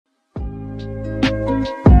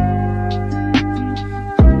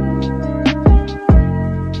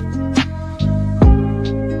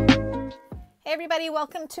everybody,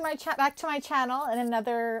 welcome to my back to my channel and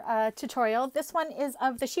another tutorial. This one is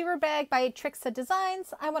of the Sheera Bag by Tryxus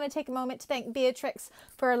Designs. I want to take a moment to thank Beatrix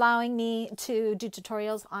for allowing me to do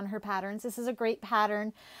tutorials on her patterns. This is a great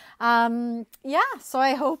pattern. Yeah, so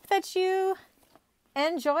I hope that you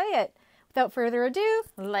enjoy it. Without further ado,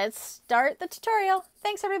 let's start the tutorial.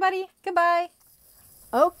 Thanks everybody. Goodbye.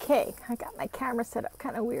 Okay, I got my camera set up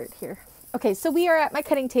kind of weird here. Okay, so we are at my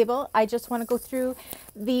cutting table. I just want to go through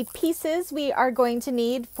the pieces we are going to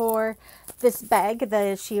need for this bag,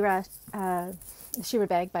 the Sheera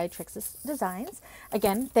Bag by Tryxus Designs.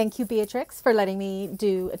 Again, thank you, Beatrix, for letting me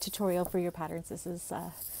do a tutorial for your patterns. This is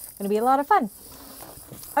going to be a lot of fun.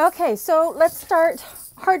 Okay, so let's start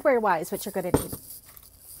hardware-wise, what you're going to need.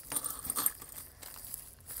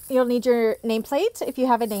 You'll need your nameplate, if you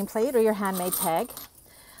have a nameplate, or your handmade tag.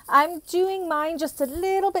 I'm doing mine just a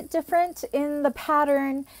little bit different in the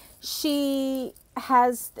pattern. She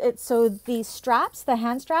has it so the straps, the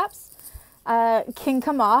hand straps, can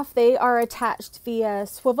come off. They are attached via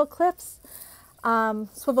swivel clips,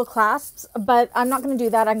 swivel clasps, but I'm not going to do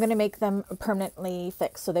that. I'm going to make them permanently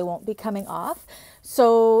fixed so they won't be coming off.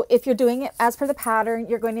 So if you're doing it as per the pattern,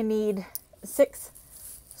 you're going to need 6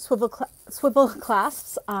 swivel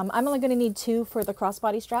clasps. I'm only going to need 2 for the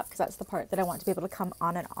crossbody strap because that's the part that I want to be able to come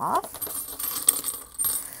on and off.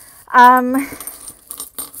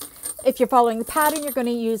 If you're following the pattern, you're going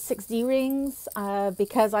to use 6 D-rings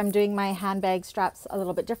because I'm doing my handbag straps a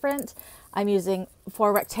little bit different. I'm using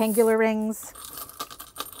 4 rectangular rings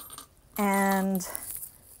and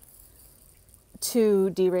 2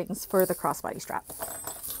 D-rings for the crossbody strap.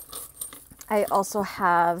 I also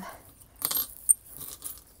have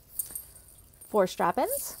 4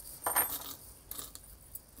 strap-ins,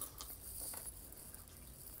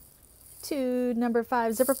 2 number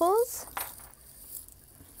 5 zipper pulls,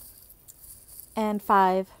 and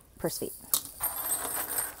 5 purse feet.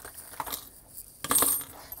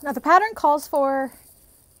 Now the pattern calls for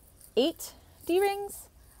 8 D-rings.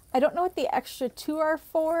 I don't know what the extra 2 are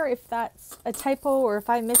for, if that's a typo or if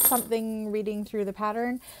I missed something reading through the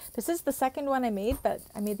pattern. This is the second one I made, but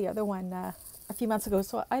I made the other one a few months ago,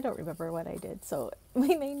 so I don't remember what I did. So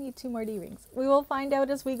we may need 2 more D-rings. We will find out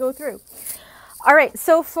as we go through. All right,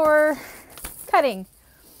 so for cutting,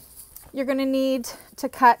 you're going to need to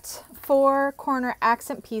cut 4 corner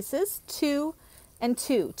accent pieces, 2 and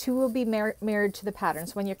 2. 2 will be mirrored to the pattern.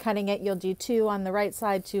 So when you're cutting it, you'll do 2 on the right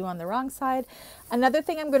side, 2 on the wrong side. Another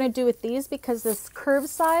thing I'm going to do with these, because this curved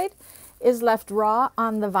side is left raw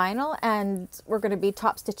on the vinyl and we're going to be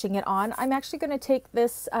top stitching it on, I'm actually going to take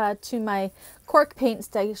this to my cork paint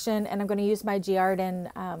station and I'm going to use my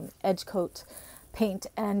Giardin edge coat paint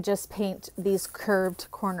and just paint these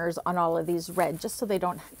curved corners on all of these red, just so they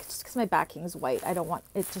don't, just because my backing is white, I don't want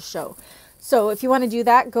it to show. So if you want to do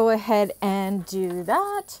that, go ahead and do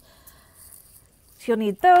that. If you'll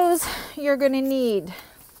need those, you're going to need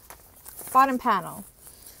bottom panel,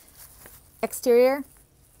 exterior,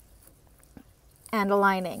 and a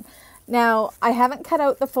lining. Now, I haven't cut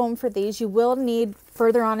out the foam for these. You will need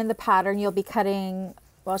further on in the pattern. You'll be cutting,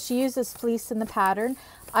 well, she uses fleece in the pattern.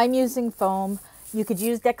 I'm using foam. You could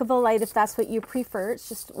use Decavil Light if that's what you prefer. It's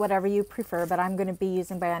just whatever you prefer, but I'm going to be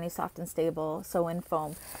using Bayani Soft and Stable sew-in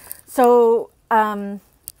foam. So, yeah,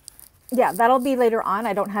 that'll be later on.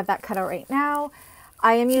 I don't have that cut out right now.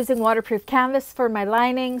 I am using waterproof canvas for my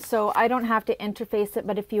lining, so I don't have to interface it,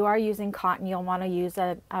 but if you are using cotton, you'll want to use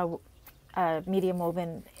a medium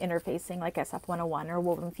woven interfacing like SF 101 or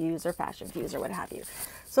woven fuse or fashion fuse or what have you.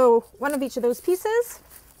 So one of each of those pieces.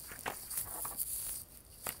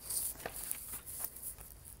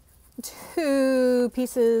 2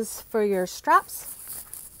 pieces for your straps.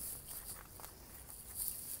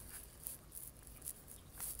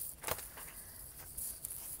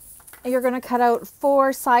 And you're going to cut out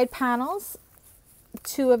 4 side panels,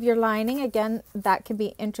 2 of your lining. Again, that can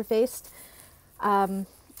be interfaced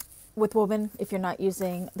with woven if you're not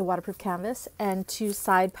using the waterproof canvas, and 2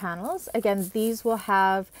 side panels. Again, these will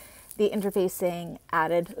have the interfacing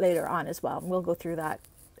added later on as well. And we'll go through that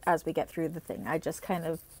as we get through the thing. I just kind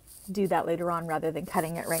of do that later on rather than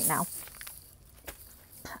cutting it right now.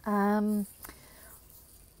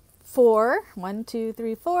 4, 1, 2,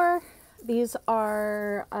 3, 4. These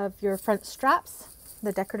are of your front straps,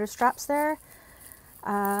 the decorative straps there.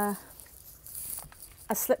 A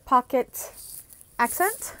slip pocket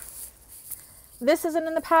accent. This isn't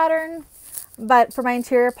in the pattern, but for my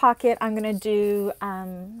interior pocket, I'm going to do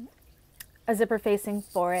a zipper facing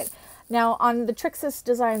for it. Now on the Tryxus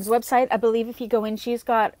Designs website, I believe if you go in, she's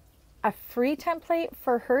got a free template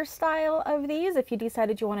for her style of these if you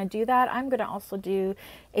decided you want to do that. I'm going to also do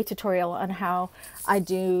a tutorial on how I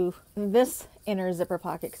do this inner zipper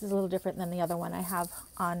pocket because it's a little different than the other one I have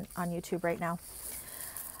on YouTube right now.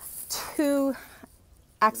 2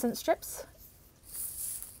 accent strips.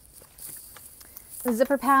 The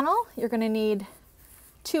zipper panel, you're going to need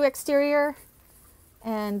 2 exterior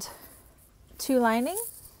and 2 lining.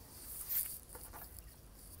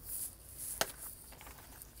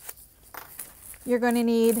 You're going to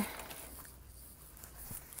need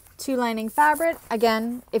 2 lining fabric.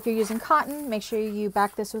 Again, if you're using cotton, make sure you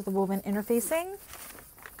back this with the woven interfacing.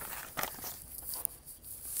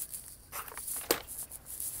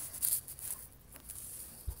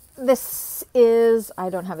 This is, I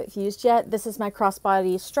don't have it fused yet. This is my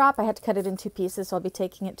crossbody strap. I had to cut it in 2 pieces, so I'll be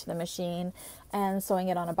taking it to the machine and sewing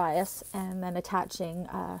it on a bias and then attaching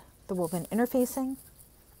the woven interfacing.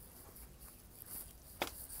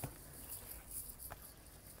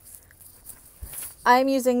 I'm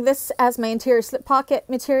using this as my interior slip pocket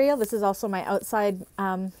material. This is also my outside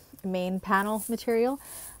main panel material,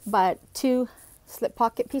 but 2 slip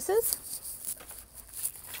pocket pieces.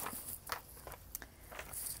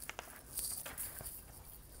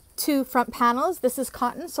 2 front panels. This is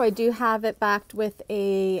cotton, so I do have it backed with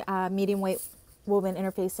a medium weight woven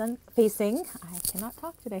interfacing. I cannot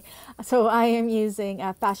talk today. So I am using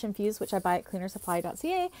Fashion Fuse, which I buy at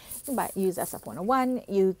cleanersupply.ca. You can use SF101.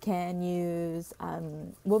 You can use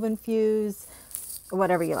Woven Fuse,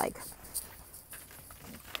 whatever you like.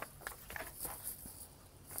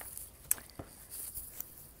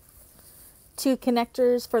 Two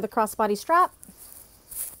connectors for the crossbody strap.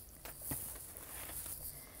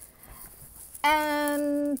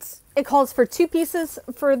 And it calls for 2 pieces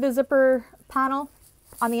for the zipper panel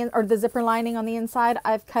on the or the zipper lining on the inside.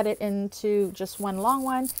 I've cut it into just 1 long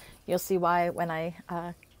one. You'll see why when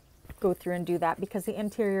I go through and do that, because the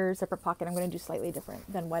interior zipper pocket I'm going to do slightly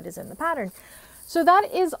different than what is in the pattern. So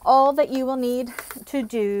that is all that you will need to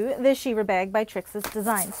do the Sheera Bag by Tryxus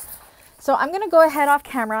Designs. So I'm going to go ahead off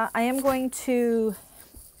camera. I am going to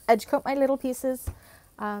edge coat my little pieces,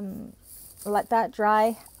 let that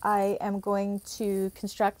dry. I am going to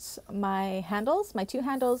construct my handles, my 2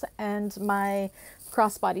 handles, and my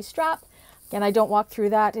crossbody strap. Again, I don't walk through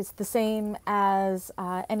that. It's the same as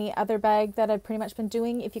any other bag that I've pretty much been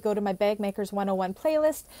doing. If you go to my Bag Makers 101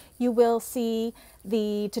 playlist, you will see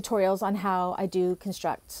the tutorials on how I do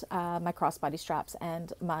construct my crossbody straps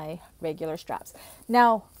and my regular straps.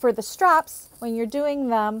 Now, for the straps, when you're doing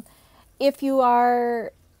them, if you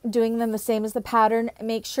are doing them the same as the pattern,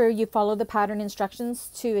 make sure you follow the pattern instructions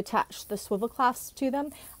to attach the swivel clasps to them.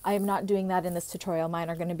 I am not doing that in this tutorial. Mine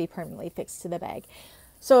are going to be permanently fixed to the bag.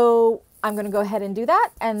 So I'm going to go ahead and do that,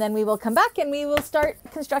 and then we will come back and we will start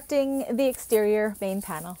constructing the exterior main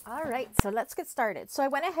panel. All right, so let's get started. So I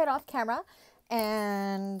went ahead off camera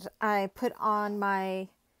and I put on my,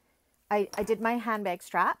 I did my handbag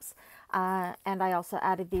straps. And I also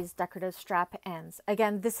added these decorative strap ends.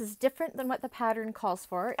 Again, this is different than what the pattern calls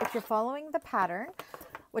for. If you're following the pattern,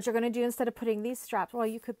 what you're going to do instead of putting these straps, well,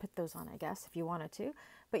 you could put those on, I guess, if you wanted to,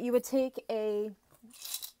 but you would take a,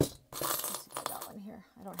 let's see if I got one here.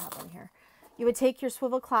 I don't have one here. You would take your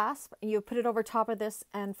swivel clasp, and you would put it over top of this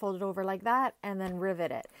and fold it over like that, and then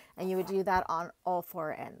rivet it. And you would do that on all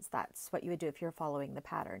 4 ends. That's what you would do if you're following the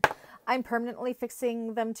pattern. I'm permanently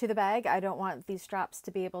fixing them to the bag. I don't want these straps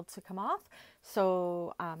to be able to come off,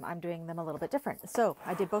 so I'm doing them a little bit different. So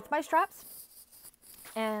I did both my straps,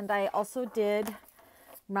 and I also did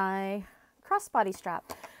my crossbody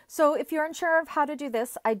strap. So if you're unsure of how to do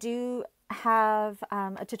this, I do have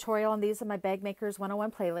a tutorial on these in my Bag Makers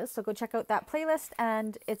 101 playlist. So go check out that playlist,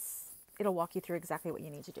 and it'll walk you through exactly what you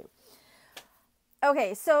need to do.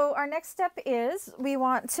 Okay, so our next step is we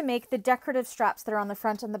want to make the decorative straps that are on the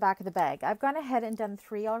front and the back of the bag. I've gone ahead and done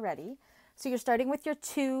 3 already. So you're starting with your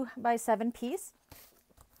 2x7 piece.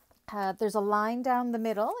 There's a line down the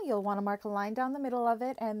middle. You'll want to mark a line down the middle of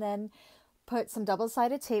it and then put some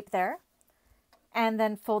double-sided tape there. And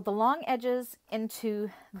then fold the long edges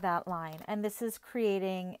into that line. And this is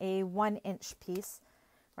creating a 1-inch piece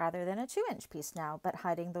rather than a 2-inch piece now, but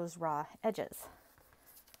hiding those raw edges.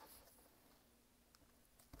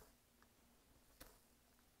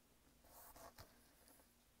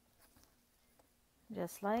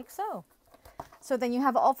 Just like so. So then you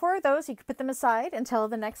have all 4 of those. You can put them aside until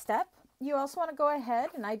the next step. You also want to go ahead,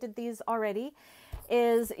 and I did these already,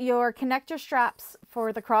 is your connector straps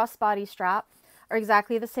for the crossbody strap are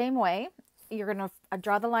exactly the same way. You're going to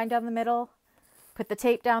draw the line down the middle, put the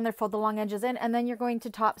tape down there, fold the long edges in, and then you're going to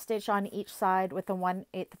top stitch on each side with a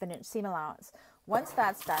 1/8 of an inch seam allowance. Once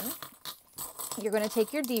that's done, you're going to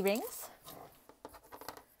take your D-rings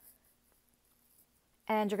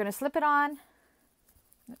and you're going to slip it on.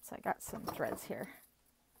 Oops, I got some threads here.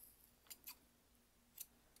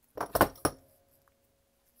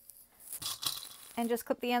 And just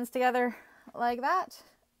clip the ends together like that,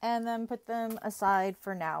 and then put them aside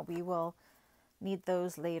for now. We will need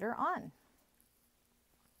those later on.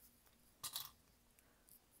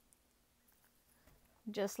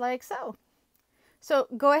 Just like so. So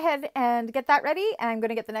go ahead and get that ready. I'm going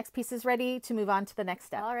to get the next pieces ready to move on to the next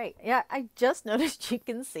step. All right. Yeah, I just noticed you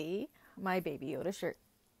can see my Baby Yoda shirt.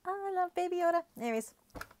 I love Baby Yoda. Anyways,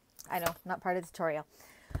 I know, not part of the tutorial.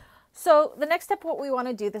 So the next step, what we want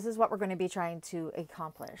to do, this is what we're going to be trying to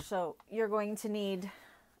accomplish. So you're going to need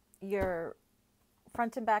your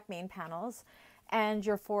front and back main panels and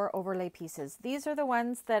your 4 overlay pieces. These are the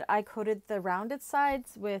ones that I coated the rounded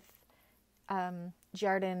sides with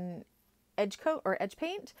Giardin edge coat or edge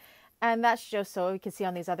paint, and that's just so you can see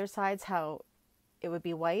on these other sides how it would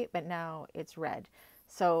be white, but now it's red.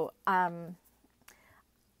 So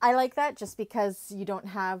I like that just because you don't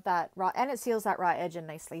have that raw, and it seals that raw edge in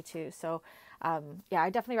nicely too. So yeah, I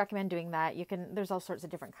definitely recommend doing that. You can, there's all sorts of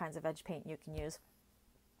different kinds of edge paint you can use.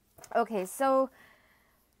 Okay, so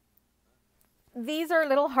these are a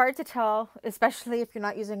little hard to tell, especially if you're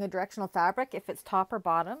not using a directional fabric, if it's top or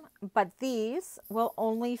bottom, but these will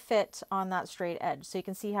only fit on that straight edge. So you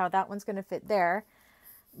can see how that one's going to fit there,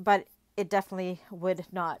 but it definitely would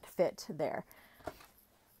not fit there.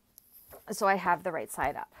 So I have the right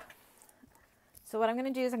side up. So what I'm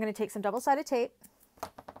going to do is I'm going to take some double-sided tape.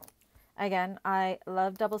 Again, I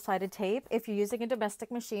love double-sided tape. If you're using a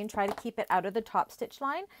domestic machine, try to keep it out of the top stitch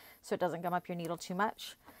line so it doesn't gum up your needle too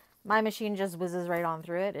much. My machine just whizzes right on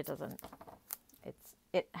through it. It doesn't,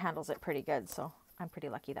 it handles it pretty good, so I'm pretty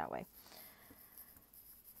lucky that way.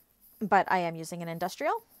 But I am using an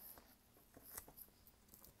industrial.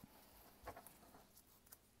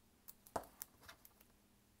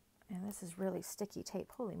 And this is really sticky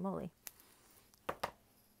tape, holy moly.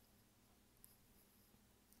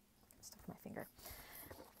 Stuck my finger.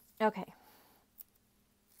 Okay.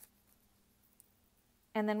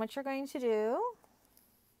 And then what you're going to do,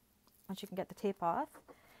 once you can get the tape off,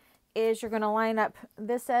 is you're going to line up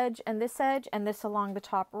this edge and this along the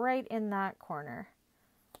top right in that corner.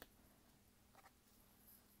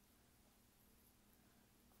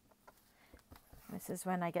 This is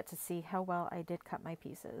when I get to see how well I did cut my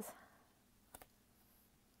pieces.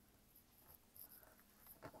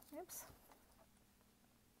 Oops.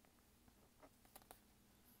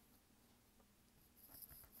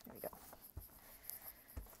 There we go.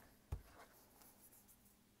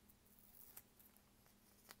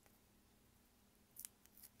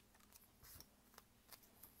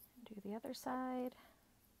 Do the other side.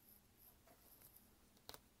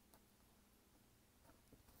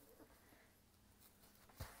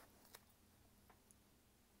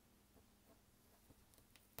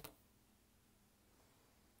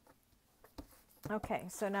 Okay,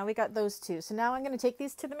 so now we got those two. So now I'm going to take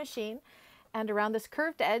these to the machine, and around this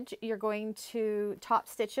curved edge, you're going to top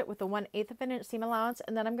stitch it with a 1/8 of an inch seam allowance,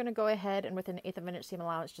 and then I'm going to go ahead and with an 1/8 of an inch seam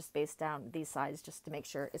allowance, just space down these sides just to make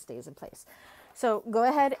sure it stays in place. So go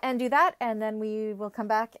ahead and do that, and then we will come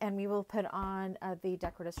back and we will put on the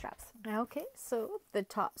decorative straps. Okay, so the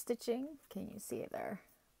top stitching, can you see it there,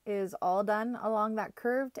 is all done along that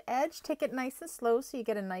curved edge. Take it nice and slow so you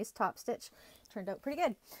get a nice top stitch. Turned out pretty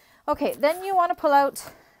good. Okay, then you want to pull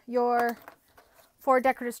out your 4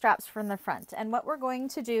 decorative straps from the front. And what we're going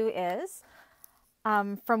to do is,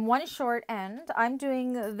 from one short end, I'm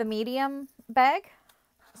doing the medium bag.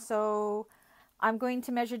 So I'm going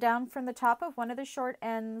to measure down from the top of one of the short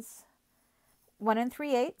ends, 1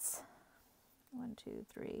 3/8. 1, 2,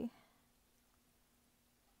 3.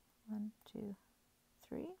 1, 2,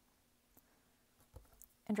 3.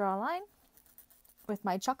 And draw a line with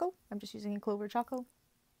my Choco. I'm just using a Clover Choco.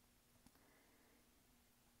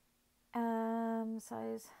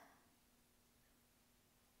 Size.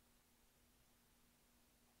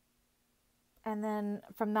 And then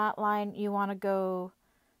from that line, you want to go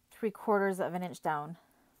 3/4 of an inch down,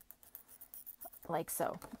 like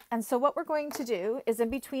so. And so what we're going to do is in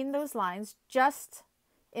between those lines, just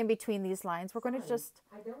in between these lines, we're going to just...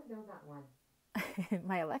 I don't know that one.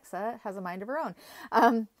 My Alexa has a mind of her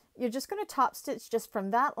own. You're just going to top stitch just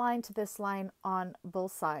from that line to this line on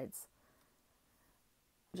both sides.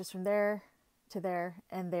 Just from there to there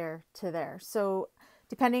and there to there. So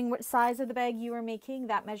depending what size of the bag you are making,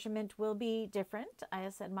 that measurement will be different. I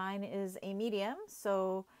said mine is a medium,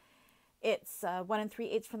 so it's 1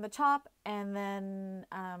 3/8 from the top and then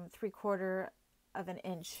 3/4 of an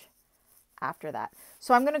inch after that.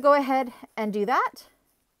 So I'm going to go ahead and do that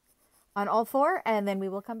on all four, and then we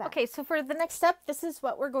will come back. Okay, so for the next step, this is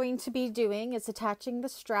what we're going to be doing, is attaching the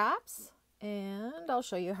straps, and I'll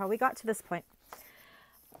show you how we got to this point.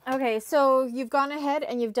 Okay, so you've gone ahead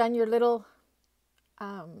and you've done your little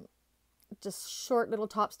just short little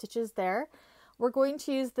top stitches there. We're going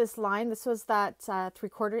to use this line. This was that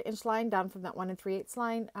 3/4 inch line down from that 1 3/8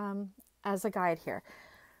 line as a guide here.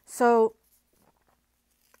 So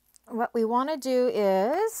what we want to do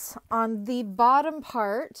is on the bottom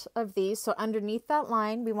part of these, so underneath that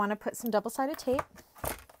line, we want to put some double-sided tape.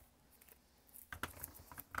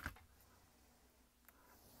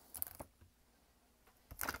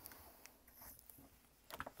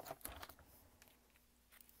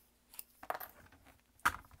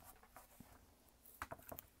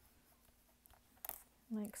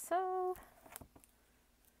 Like so.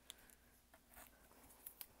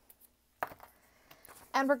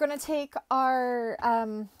 And we're going to take our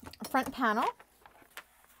front panel,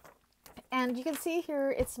 and you can see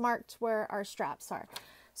here it's marked where our straps are.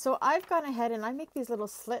 So I've gone ahead and I make these little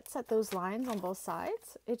slits at those lines on both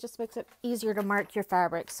sides. It just makes it easier to mark your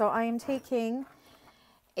fabric. So I am taking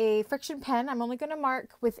a friction pen. I'm only going to mark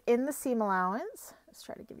within the seam allowance. Let's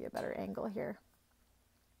try to give you a better angle here.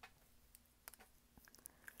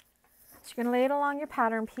 So you're going to lay it along your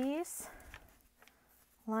pattern piece,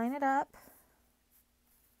 line it up,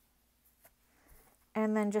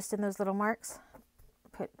 and then just in those little marks,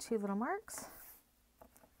 put 2 little marks.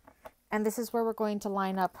 And this is where we're going to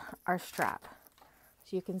line up our strap.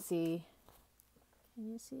 So you can see,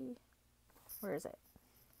 can you see? Where is it?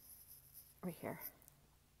 Right here.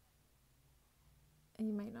 And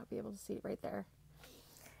you might not be able to see it right there.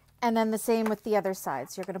 And then the same with the other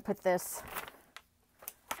side. So you're going to put this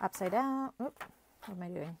upside down. Oop, what am I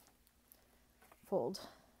doing? Fold.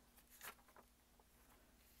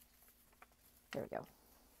 There we go.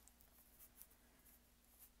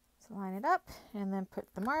 So line it up and then put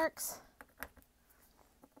the marks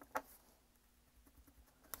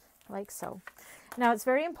like so. Now it's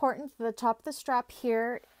very important, the top of the strap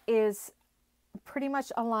here is pretty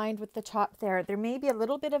much aligned with the top there. There may be a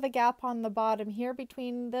little bit of a gap on the bottom here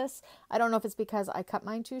between this. I don't know if it's because I cut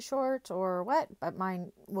mine too short or what, but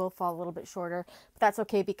mine will fall a little bit shorter. But that's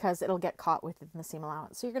okay because it'll get caught within the seam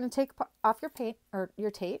allowance. So you're going to take off your paint or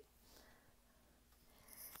your tape.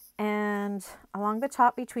 And along the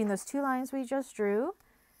top between those 2 lines we just drew,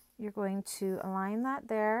 you're going to align that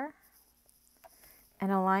there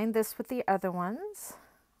and align this with the other ones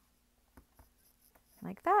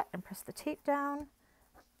like that, and press the tape down.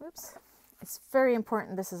 Oops. It's very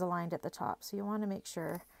important this is aligned at the top, so you want to make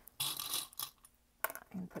sure. I'm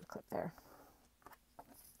going to put a clip there.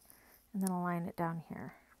 And then align it down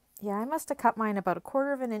here. Yeah, I must have cut mine about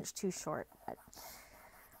 1/4 inch too short. But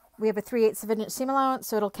we have a 3/8 inch seam allowance,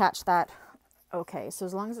 so it'll catch that. Okay, so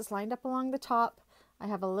as long as it's lined up along the top, I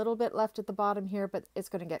have a little bit left at the bottom here, but it's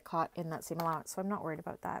going to get caught in that seam allowance, so I'm not worried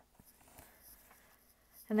about that.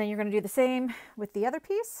 And then you're going to do the same with the other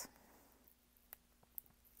piece.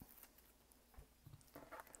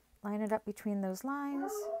 Line it up between those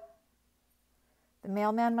lines. The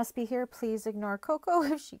mailman must be here. Please ignore Coco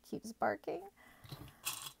if she keeps barking.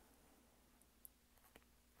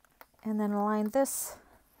 And then align this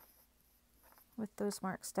with those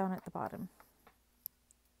marks down at the bottom.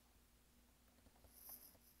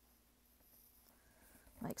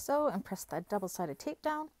 Like so, and press that double-sided tape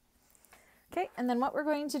down. Okay, and then what we're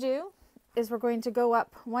going to do is we're going to go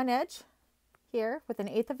up one edge here with an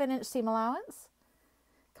 1/8 inch seam allowance.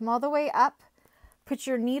 Come all the way up, put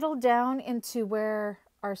your needle down into where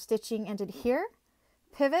our stitching ended here,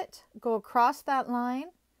 pivot, go across that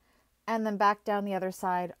line, and then back down the other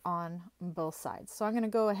side on both sides. So I'm going to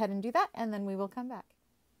go ahead and do that, and then we will come back.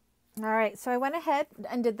 All right, so I went ahead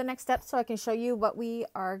and did the next step so I can show you what we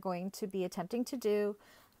are going to be attempting to do.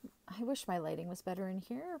 I wish my lighting was better in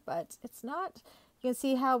here, but it's not. You can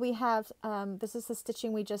see how we have, this is the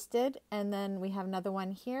stitching we just did, and then we have another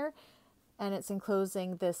one here, and it's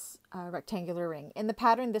enclosing this rectangular ring. In the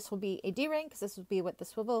pattern, this will be a D-ring, because this will be what the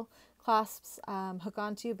swivel clasps hook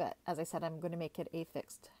onto, but as I said, I'm going to make it a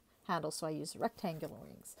fixed handle, so I use rectangular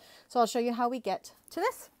rings. So I'll show you how we get to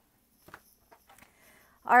this.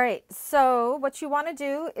 All right, so what you want to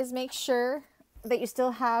do is make sure that you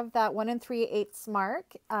still have that 1 3/8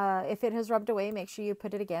 mark. If it has rubbed away, make sure you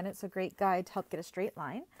put it again. It's a great guide to help get a straight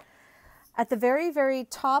line. At the very, very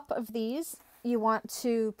top of these, you want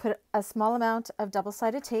to put a small amount of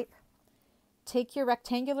double-sided tape. Take your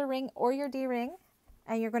rectangular ring or your D-ring,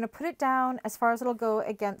 and you're going to put it down as far as it'll go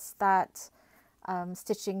against that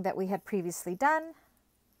stitching that we had previously done.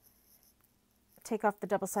 Take off the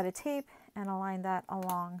double-sided tape and align that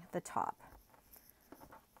along the top,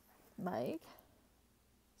 like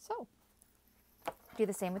so. Do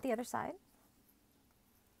the same with the other side.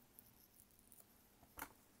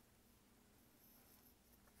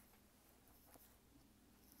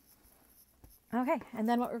 Okay, and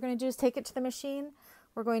then what we're going to do is take it to the machine.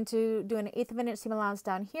 We're going to do an 1/8 of an inch seam allowance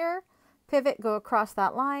down here, pivot, go across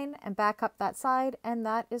that line and back up that side, and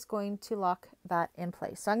that is going to lock that in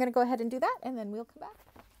place. So I'm going to go ahead and do that, and then we'll come back.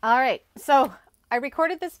 All right, so I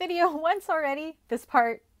recorded this video once already, this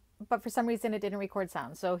part, but for some reason it didn't record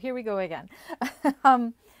sound. So here we go again.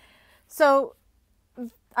 So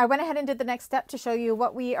I went ahead and did the next step to show you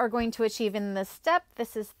what we are going to achieve in this step.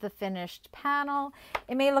 This is the finished panel.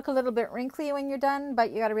 It may look a little bit wrinkly when you're done,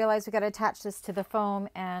 but you got to realize we got to attach this to the foam,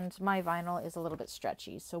 and my vinyl is a little bit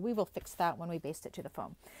stretchy. So we will fix that when we baste it to the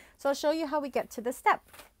foam. So I'll show you how we get to this step.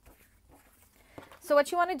 So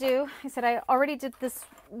what you want to do, I said I already did this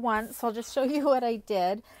once, so I'll just show you what I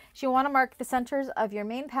did. So you want to mark the centers of your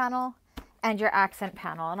main panel and your accent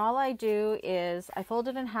panel. And all I do is I fold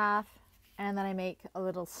it in half, and then I make a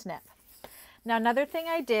little snip. Now another thing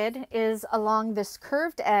I did is along this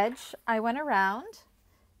curved edge, I went around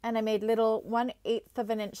and I made little 1/8 of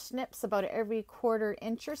an inch snips about every 1/4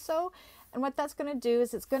 inch or so. And what that's going to do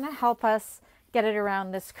is it's going to help us get it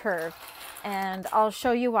around this curve. And I'll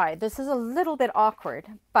show you why. This is a little bit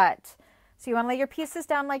awkward, but so you want to lay your pieces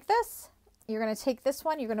down like this. You're going to take this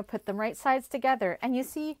one, you're going to put them right sides together, and you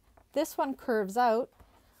see this one curves out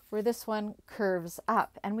where this one curves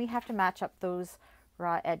up, and we have to match up those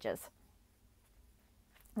raw edges.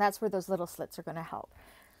 That's where those little slits are going to help.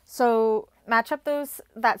 So match up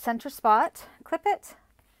that center spot, clip it,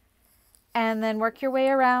 and then work your way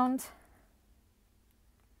around,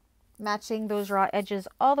 matching those raw edges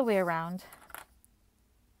all the way around.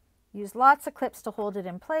 Use lots of clips to hold it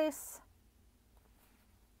in place.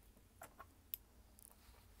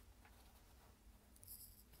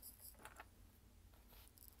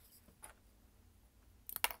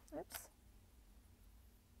 Oops.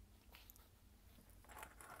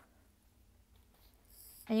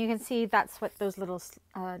 And you can see that's what those little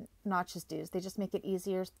notches do. They just make it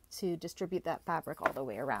easier to distribute that fabric all the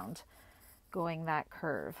way around, going that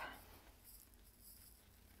curve.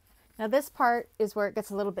 Now this part is where it gets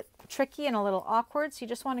a little bit tricky and a little awkward, so you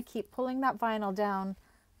just want to keep pulling that vinyl down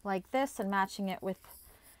like this and matching it with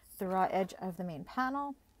the raw edge of the main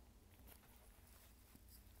panel,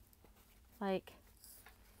 like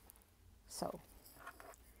so.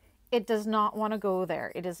 It does not want to go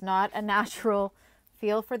there. It is not a natural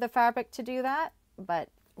feel for the fabric to do that, but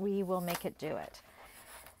we will make it do it.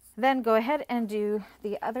 Then go ahead and do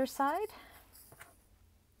the other side.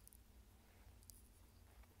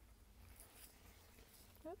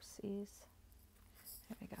 Oopsies.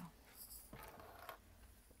 There we go.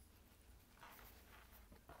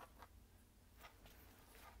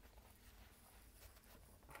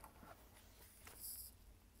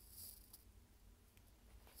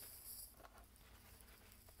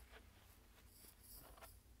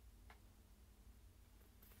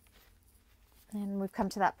 And we've come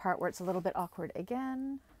to that part where it's a little bit awkward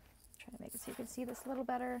again. Try to make it so you can see this a little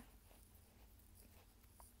better.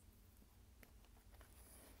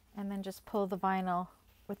 And then just pull the vinyl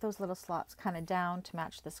with those little slots kind of down to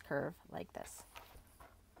match this curve like this.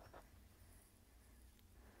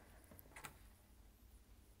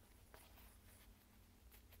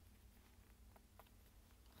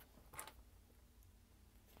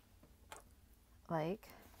 Like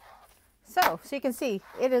so. So you can see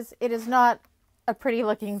it is not a pretty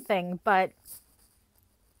looking thing, but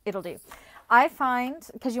it'll do. I find,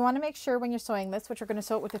 because you want to make sure when you're sewing this, which we're going to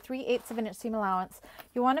sew it with a 3/8 of an inch seam allowance,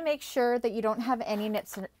 you want to make sure that you don't have any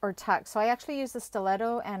nips or tucks. So I actually use the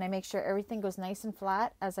stiletto and I make sure everything goes nice and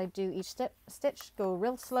flat as I do each stitch. Go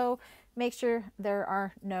real slow. Make sure there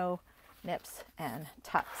are no nips and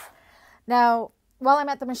tucks. Now, while I'm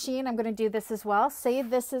at the machine, I'm going to do this as well. Say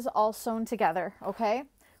this is all sewn together, okay?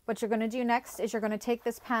 What you're going to do next is you're going to take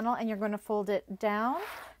this panel and you're going to fold it down.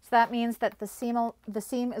 So that means that the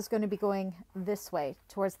seam is going to be going this way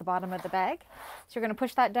towards the bottom of the bag. So you're going to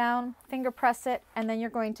push that down, finger press it, and then you're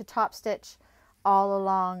going to top stitch all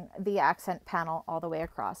along the accent panel all the way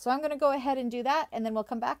across. So I'm going to go ahead and do that, and then we'll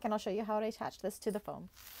come back and I'll show you how to attach this to the foam.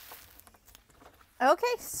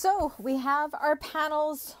 Okay, so we have our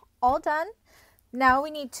panels all done. Now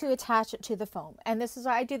we need to attach it to the foam. And this is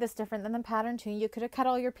why I do this different than the pattern too. You could have cut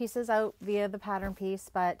all your pieces out via the pattern piece,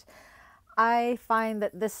 but I find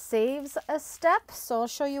that this saves a step. So I'll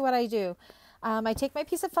show you what I do. I take my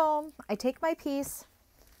piece of foam, I take my piece,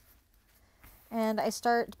 and I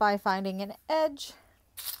start by finding an edge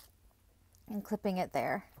and clipping it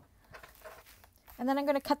there. And then I'm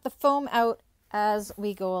going to cut the foam out as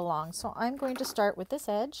we go along. So I'm going to start with this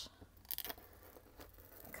edge,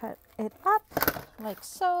 cut it up like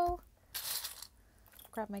so,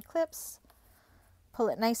 grab my clips, pull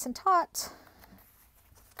it nice and taut.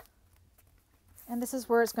 And this is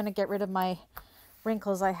where it's going to get rid of my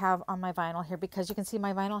wrinkles I have on my vinyl here, because you can see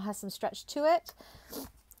my vinyl has some stretch to it.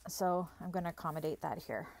 So I'm going to accommodate that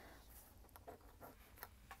here.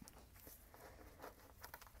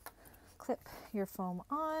 Clip your foam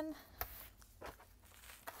on.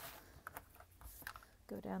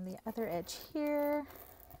 Go down the other edge here.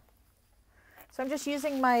 So I'm just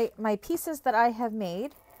using my pieces that I have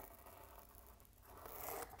made,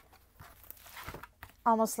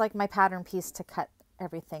 almost like my pattern piece, to cut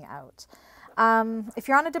everything out. If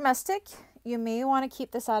you're on a domestic, you may want to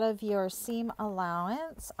keep this out of your seam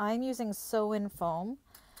allowance. I'm using sew-in foam,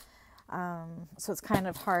 so it's kind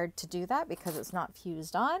of hard to do that because it's not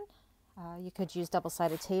fused on. You could use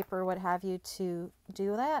double-sided tape or what have you to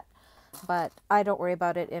do that, but I don't worry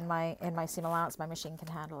about it in my seam allowance. My machine can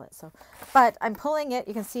handle it. So, but I'm pulling it.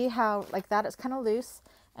 You can see how like that it's kind of loose,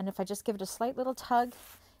 and if I just give it a slight little tug,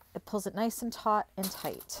 it pulls it nice and taut and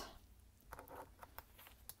tight.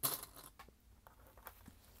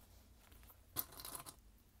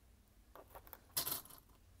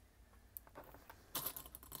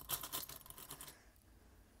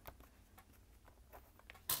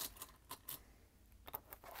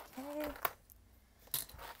 Okay.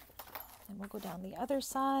 And we'll go down the other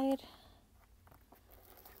side.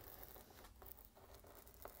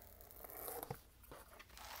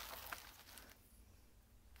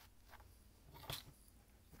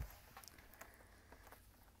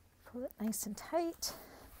 Pull it nice and tight.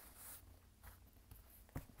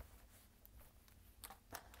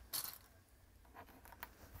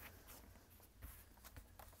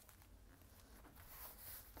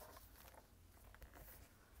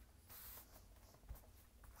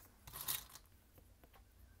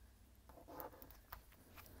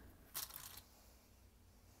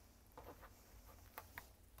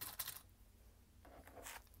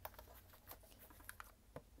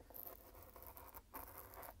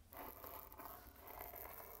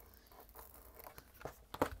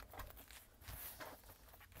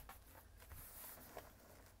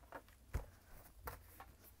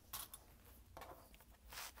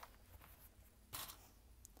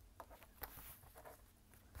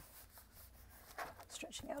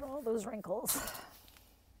 Stretching out all those wrinkles.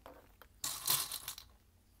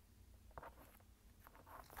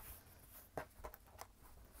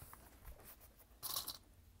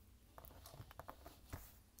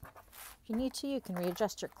 If you need to, you can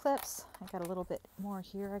readjust your clips. I got a little bit more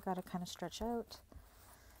here I got to kind of stretch out.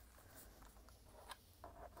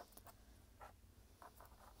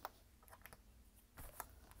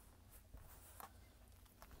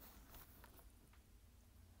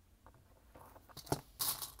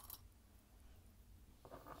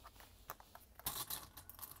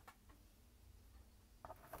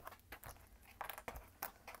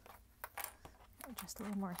 Just a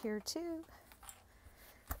little more here too.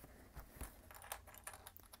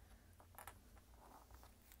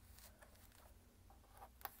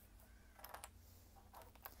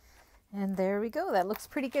 And there we go. That looks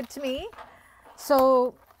pretty good to me.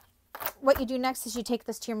 So what you do next is you take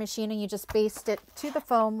this to your machine and you just baste it to the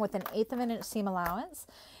foam with 1/8 of an inch seam allowance.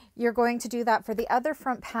 You're going to do that for the other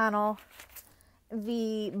front panel.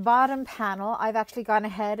 The bottom panel, I've actually gone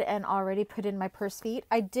ahead and already put in my purse feet.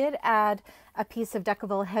 I did add a piece of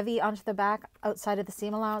Decaville Heavy onto the back outside of the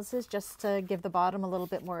seam allowances just to give the bottom a little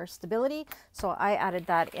bit more stability. So I added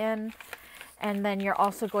that in. And then you're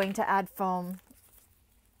also going to add foam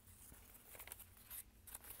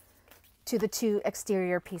to the 2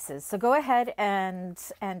 exterior pieces. So go ahead and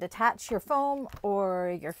attach your foam or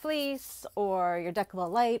your fleece or your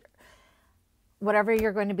Decaville Light, whatever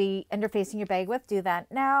you're going to be interfacing your bag with. Do that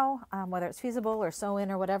now, whether it's feasible or sew-in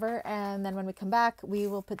or whatever. And then when we come back, we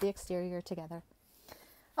will put the exterior together.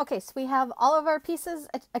 Okay, so we have all of our pieces,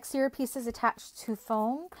 exterior pieces attached to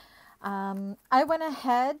foam. I went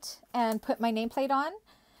ahead and put my nameplate on,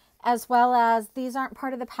 as well as these aren't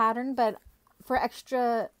part of the pattern, but for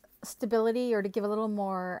extra stability or to give a little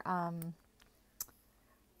more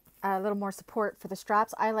support for the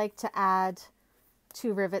straps, I like to add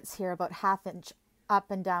 2 rivets here about 1/2 inch up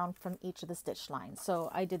and down from each of the stitch lines. So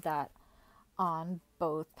I did that on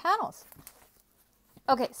both panels.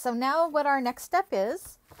 Okay, so now what our next step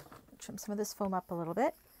is, trim some of this foam up a little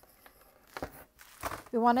bit.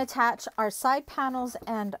 We want to attach our side panels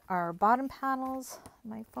and our bottom panels.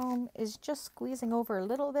 My foam is just squeezing over a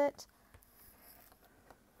little bit.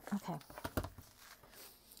 Okay.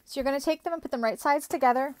 So you're going to take them and put them right sides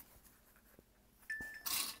together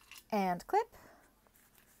and clip.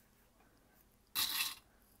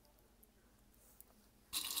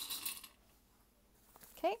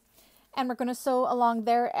 Okay, and we're going to sew along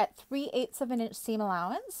there at 3/8 of an inch seam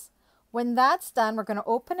allowance. When that's done, we're going to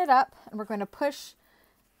open it up and we're going to push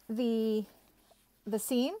the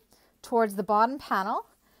seam towards the bottom panel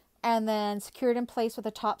and then secure it in place with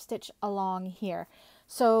a top stitch along here.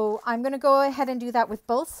 So I'm going to go ahead and do that with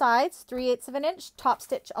both sides, 3/8 of an inch, top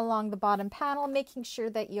stitch along the bottom panel, making sure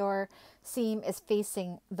that your seam is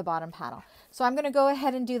facing the bottom panel. So I'm going to go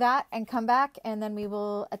ahead and do that and come back, and then we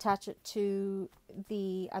will attach it to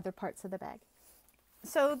the other parts of the bag.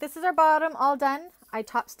 So this is our bottom all done. I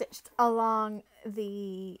top stitched along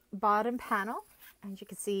the bottom panel, and you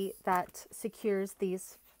can see that secures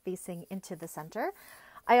these facing into the center.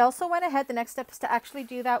 I also went ahead, the next step is to actually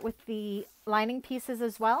do that with the lining pieces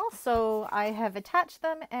as well. So I have attached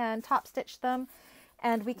them and top stitched them,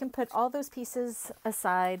 and we can put all those pieces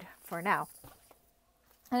aside for now.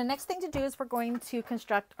 And the next thing to do is we're going to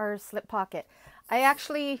construct our slip pocket. I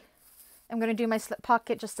actually am going to do my slip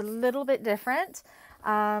pocket just a little bit different.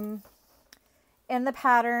 In the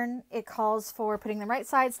pattern, it calls for putting the right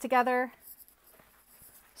sides together,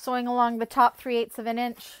 sewing along the top 3/8 of an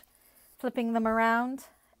inch, flipping them around,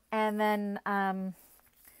 and then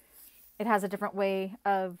it has a different way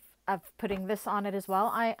of putting this on it as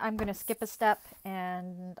well. I'm going to skip a step,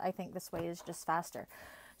 and I think this way is just faster.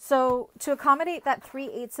 So to accommodate that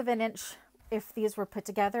 3/8 of an inch, if these were put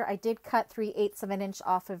together, I did cut 3/8 of an inch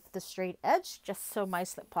off of the straight edge, just so my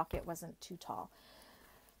slip pocket wasn't too tall.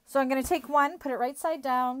 So I'm going to take one, put it right side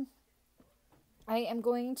down. I am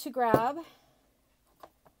going to grab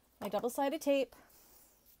my double-sided tape.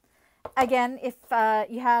 Again, if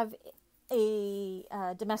you have a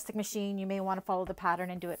domestic machine, you may want to follow the pattern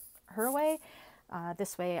and do it her way.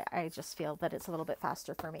 This way, I just feel that it's a little bit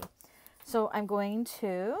faster for me. So I'm going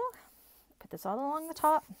to put this all along the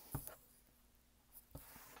top.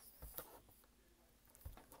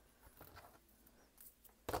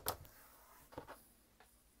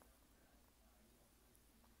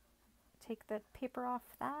 Take the paper off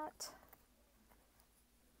that.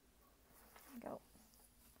 Go.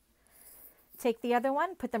 Take the other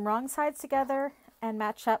one, put them wrong sides together, and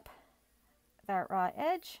match up that raw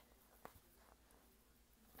edge.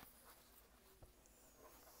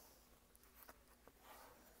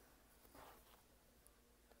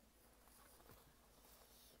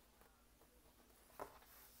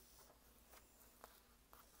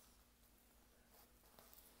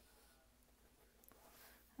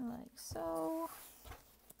 Like so.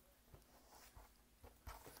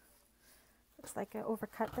 Looks like I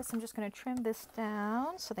overcut this. I'm just going to trim this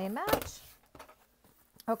down so they match.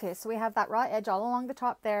 Okay, so we have that raw edge all along the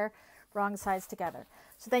top there, wrong sides together.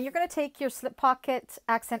 So then you're going to take your slip pocket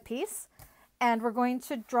accent piece, and we're going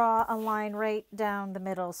to draw a line right down the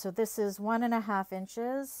middle. So this is 1.5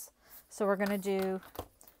 inches. So we're going to do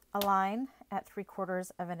a line at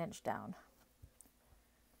 3/4 of an inch down.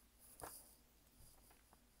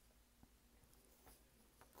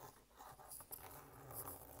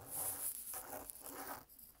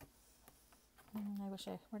 I wish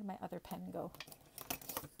where did my other pen go?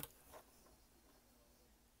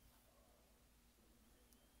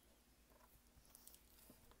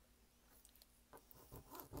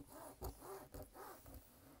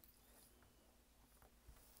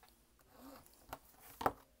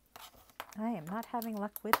 I am not having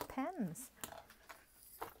luck with pens.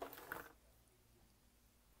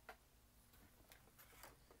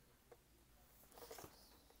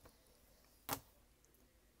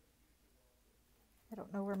 I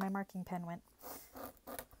don't know where my marking pen went.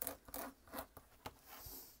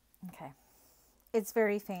 Okay. It's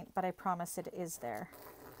very faint, but I promise it is there.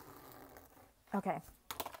 Okay.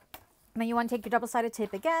 Now you want to take your double-sided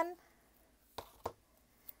tape again.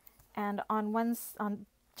 And on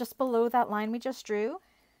just below that line we just drew,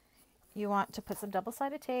 you want to put some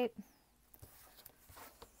double-sided tape.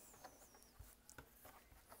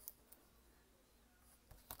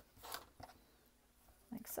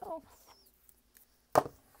 Like so.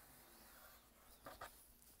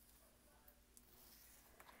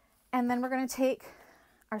 And then we're going to take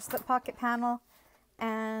our slip pocket panel,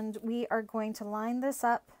 and we are going to line this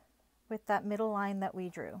up with that middle line that we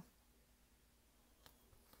drew.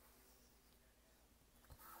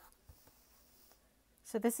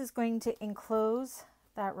 So this is going to enclose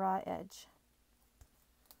that raw edge.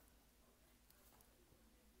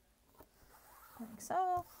 Like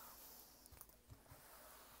so.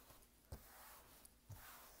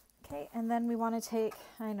 Okay, and then we want to take,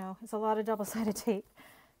 I know, it's a lot of double-sided tape,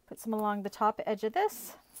 put some along the top edge of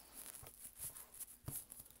this.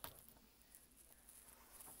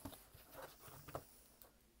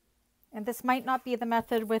 And this might not be the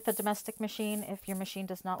method with a domestic machine if your machine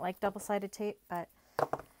does not like double-sided tape, but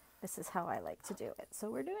this is how I like to do it.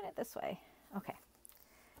 So we're doing it this way. Okay.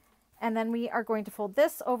 And then we are going to fold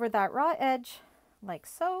this over that raw edge like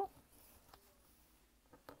so.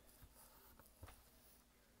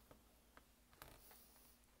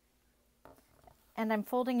 And I'm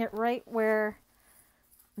folding it right where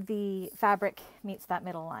the fabric meets that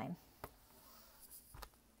middle line.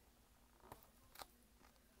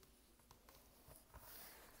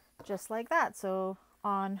 Just like that. So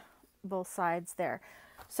on both sides there.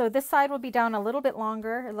 So this side will be down a little bit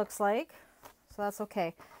longer, it looks like. So that's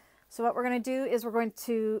okay. So what we're going to do is we're going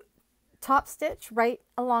to top stitch right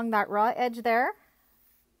along that raw edge there.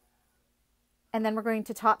 And then we're going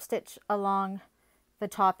to top stitch along the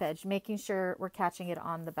top edge, making sure we're catching it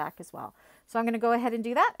on the back as well. So I'm going to go ahead and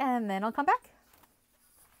do that, and then I'll come back.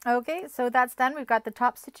 Okay, so that's done. We've got the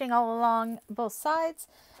top stitching all along both sides.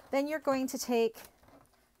 Then you're going to take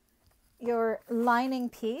your lining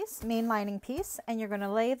piece, main lining piece, and you're going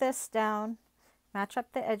to lay this down, match up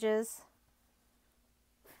the edges.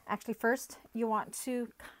 Actually, first you want to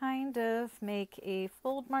kind of make a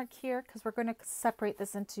fold mark here because we're going to separate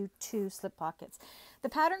this into 2 slip pockets. The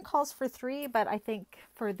pattern calls for 3, but I think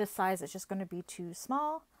for this size it's just going to be too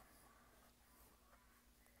small.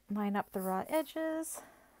 Line up the raw edges.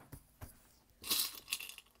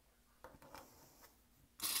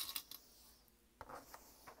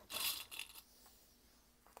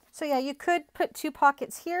 So yeah, you could put 2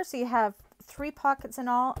 pockets here so you have 3 pockets in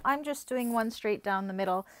all. I'm just doing 1 straight down the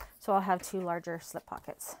middle, so I'll have 2 larger slip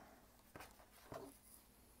pockets.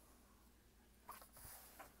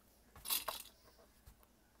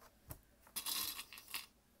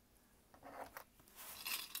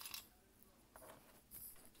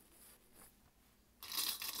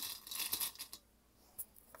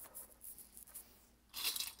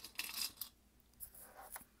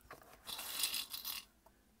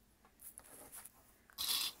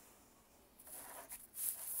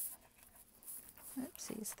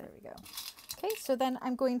 Oopsies, there we go. Okay, so then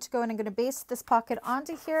I'm going to go and I'm going to baste this pocket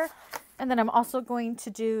onto here, and then I'm also going to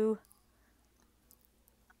do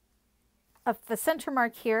the center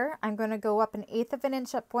mark here. I'm going to go up 1/8 of an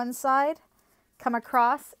inch up one side, come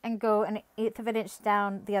across, and go 1/8 of an inch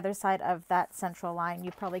down the other side of that central line.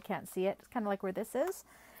 You probably can't see it. It's kind of like where this is,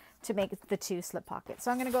 to make the 2 slip pockets.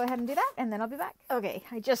 So I'm going to go ahead and do that, and then I'll be back. Okay,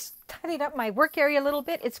 I just tidied up my work area a little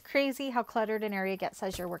bit. It's crazy how cluttered an area gets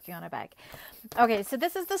as you're working on a bag. Okay, so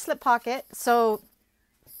this is the slip pocket. So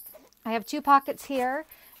I have 2 pockets here.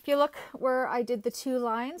 If you look where I did the 2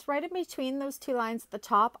 lines, right in between those 2 lines at the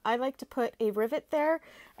top, I like to put a rivet there,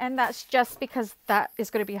 and that's just because that is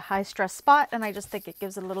going to be a high stress spot, and I just think it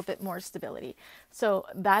gives a little bit more stability. So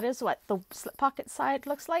that is what the slip pocket side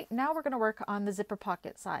looks like. Now we're going to work on the zipper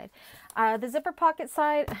pocket side. The zipper pocket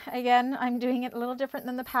side, again, I'm doing it a little different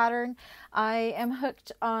than the pattern. I am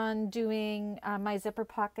hooked on doing my zipper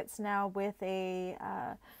pockets now with the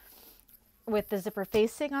zipper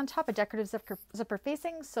facing on top, a decorative zipper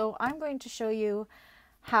facing. So I'm going to show you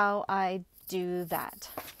how I do that.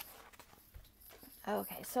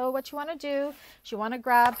 Okay, so what you want to do is you want to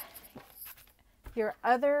grab your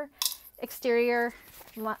other exterior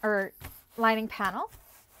lining panel,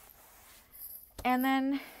 and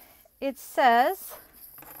then it says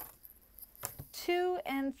 2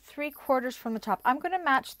 3/4 from the top. I'm going to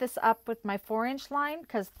match this up with my 4-inch line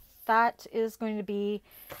because that is going to be,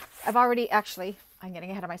 I'm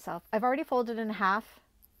getting ahead of myself. I've already folded in half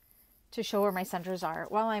to show where my centers are.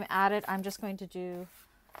 While I'm at it, I'm just going to do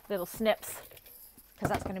little snips because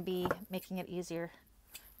that's going to be making it easier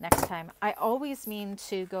next time. I always mean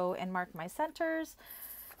to go and mark my centers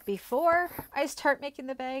before I start making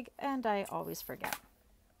the bag, and I always forget.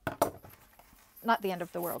 Not the end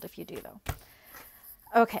of the world if you do, though.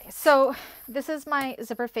 Okay, so this is my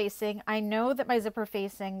zipper facing. I know that my zipper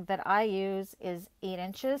facing that I use is 8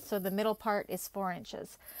 inches, so the middle part is 4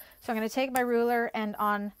 inches. So I'm going to take my ruler, and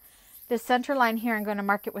on this center line here, I'm going to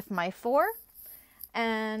mark it with my 4.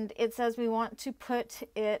 And it says we want to put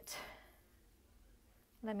it,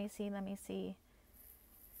 let me see,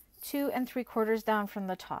 2 3/4 down from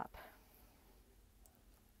the top.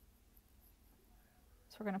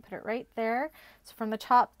 So we're going to put it right there. So from the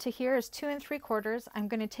top to here is 2 3/4. I'm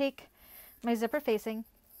going to take my zipper facing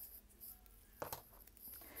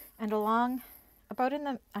and along about in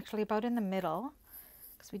the middle,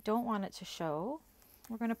 because we don't want it to show,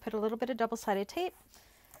 we're going to put a little bit of double-sided tape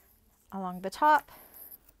along the top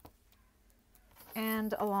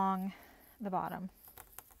and along the bottom.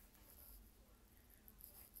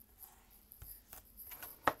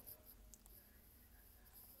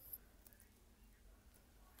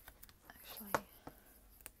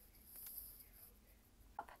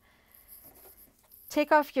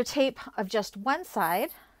 take off your tape of just one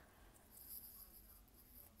side,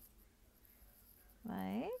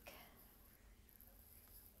 like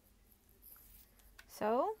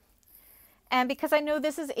so. And because I know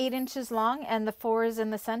this is 8 inches long and the 4 is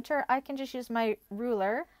in the center, I can just use my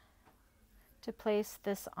ruler to place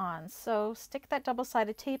this on. So stick that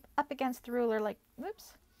double-sided tape up against the ruler like,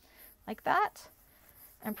 whoops, like that,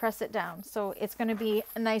 and press it down. So it's going to be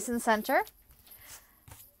nice and center.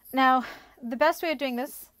 Now, the best way of doing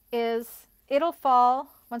this is it'll fall,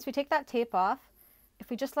 once we take that tape off, if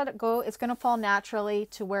we just let it go, it's going to fall naturally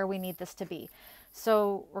to where we need this to be.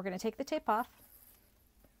 So we're going to take the tape off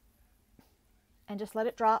and just let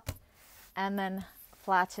it drop and then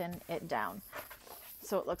flatten it down.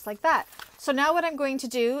 So it looks like that. So now what I'm going to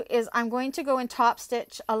do is I'm going to go and top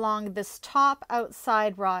stitch along this top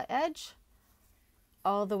outside raw edge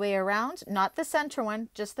all the way around, not the center one,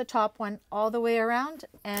 just the top one all the way around,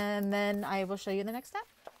 and then I will show you the next step.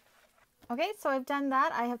 Okay, so I've done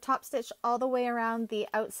that. I have top stitched all the way around the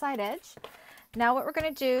outside edge. Now what we're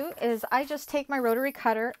going to do is I just take my rotary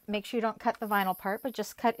cutter, make sure you don't cut the vinyl part, but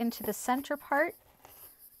just cut into the center part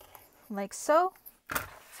like so.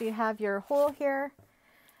 So you have your hole here.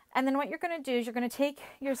 And then what you're going to do is you're going to take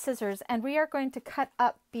your scissors and we are going to cut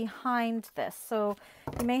up behind this. So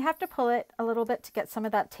you may have to pull it a little bit to get some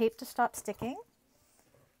of that tape to stop sticking.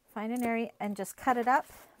 Find an area and just cut it up,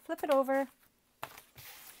 flip it over.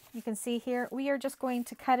 You can see here, we are just going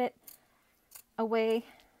to cut it away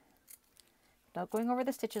without going over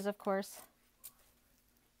the stitches, of course,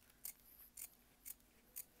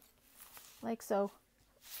 like so.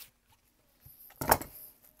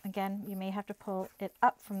 Again, you may have to pull it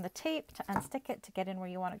up from the tape to unstick it to get in where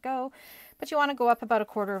you want to go, but you want to go up about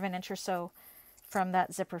 1/4 of an inch or so from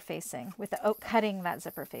that zipper facing without cutting that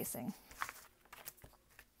zipper facing.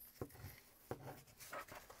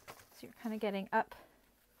 So you're kind of getting up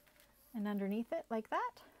and underneath it like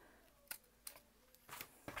that.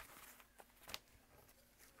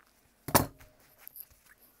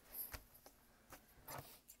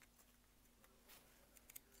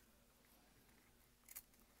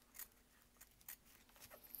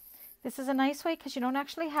 This is a nice way because you don't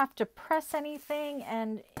actually have to press anything,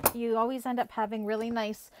 and you always end up having really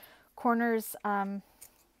nice corners that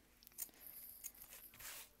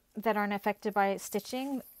aren't affected by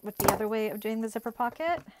stitching with the other way of doing the zipper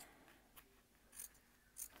pocket.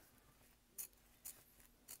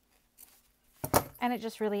 And it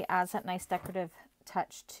just really adds that nice decorative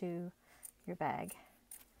touch to your bag.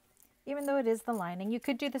 Even though it is the lining, you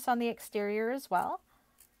could do this on the exterior as well,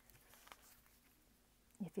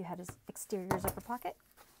 if you had an exterior zipper pocket.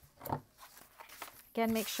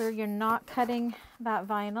 Again, make sure you're not cutting that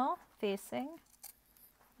vinyl facing.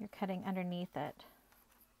 You're cutting underneath it.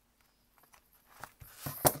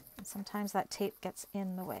 And sometimes that tape gets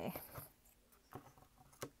in the way.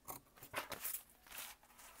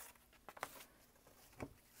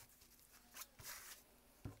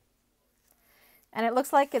 And it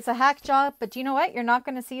looks like it's a hack job, but you know what? You're not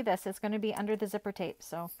going to see this. It's going to be under the zipper tape,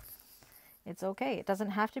 so it's okay. It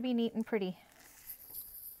doesn't have to be neat and pretty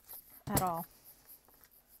at all.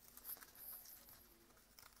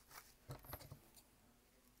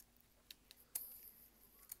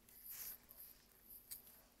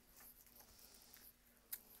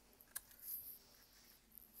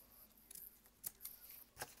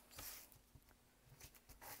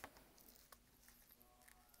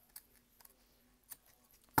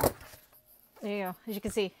 There you go. As you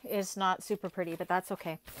can see, it's not super pretty, but that's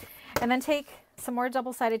okay. And then take some more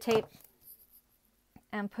double-sided tape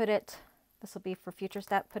and put it, this will be for future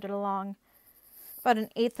step, put it along about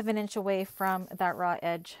 1/8 of an inch away from that raw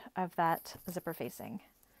edge of that zipper facing.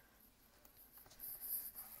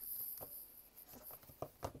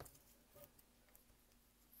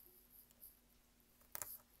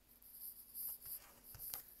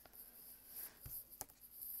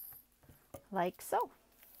 Like so.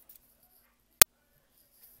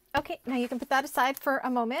 Okay, now you can put that aside for a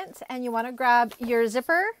moment, and you want to grab your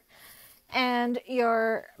zipper and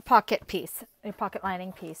your pocket piece, your pocket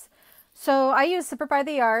lining piece. So I use zipper by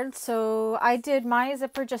the yard, so I did my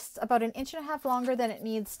zipper just about 1.5 inches longer than it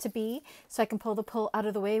needs to be, so I can pull the pull out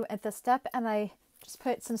of the way at this step, and I just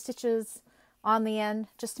put some stitches on the end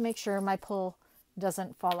just to make sure my pull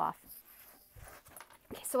doesn't fall off.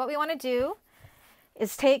 Okay, so what we want to do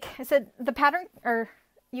is take, I said the pattern, or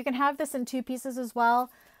you can have this in 2 pieces as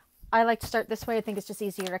well. I like to start this way. I think it's just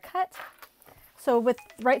easier to cut. So with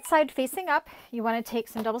right side facing up, you want to take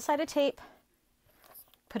some double-sided tape,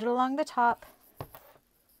 put it along the top,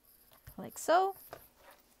 like so.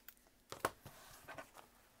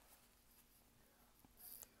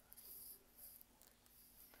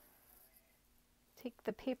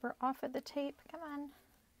 the paper off of the tape. Come on.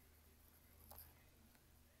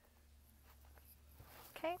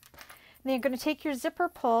 Okay. Then you're going to take your zipper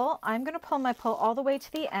pull. I'm going to pull my pull all the way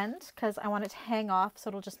to the end because I want it to hang off, so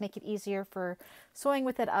it'll just make it easier for sewing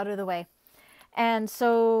with it out of the way. And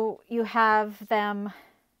so you have the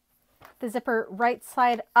zipper right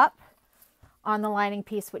side up on the lining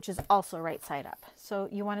piece, which is also right side up. So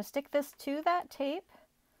you want to stick this to that tape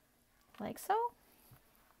like so.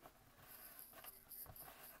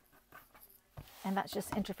 And that's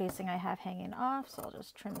just interfacing I have hanging off, so I'll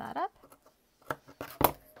just trim that up.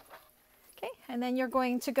 Okay, and then you're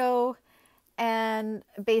going to go and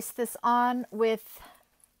baste this on with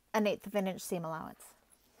 1/8 of an inch seam allowance.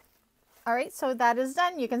 All right, so that is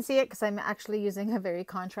done. You can see it because I'm actually using a very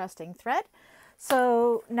contrasting thread.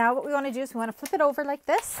 So now what we want to do is we want to flip it over like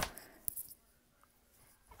this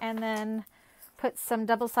and then put some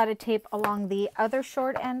double-sided tape along the other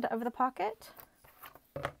short end of the pocket.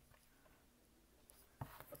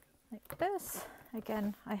 Like this.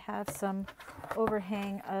 Again, I have some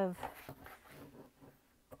overhang of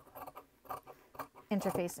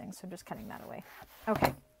interfacing, so I'm just cutting that away.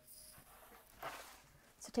 Okay.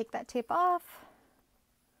 So take that tape off.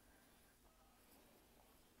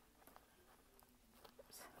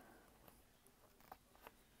 Oops.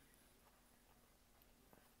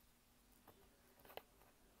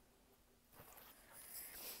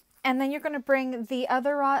 And then you're going to bring the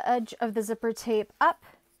other raw edge of the zipper tape up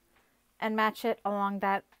and match it along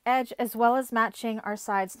that edge, as well as matching our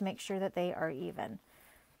sides to make sure that they are even.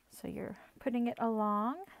 So you're putting it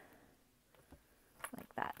along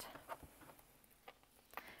like that.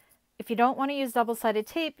 If you don't want to use double-sided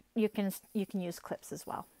tape, you can use clips as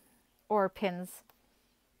well, or pins,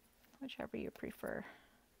 whichever you prefer.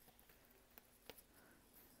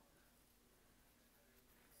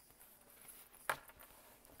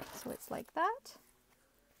 So it's like that.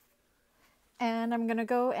 And I'm going to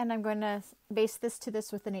go and I'm going to baste this to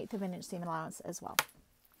this with 1/8 of an inch seam allowance as well.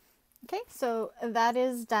 Okay, so that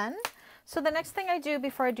is done. So the next thing I do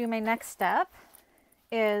before I do my next step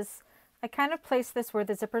is I kind of place this where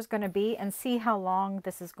the zipper is going to be and see how long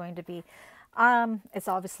this is going to be. It's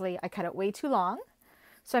obviously, I cut it way too long.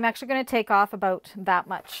 So I'm actually going to take off about that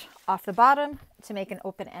much off the bottom to make an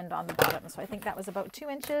open end on the bottom. So I think that was about 2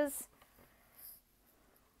 inches.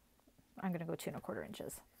 I'm going to go 2 1/4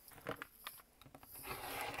 inches.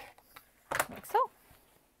 Like so.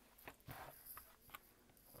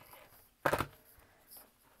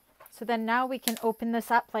 So then now we can open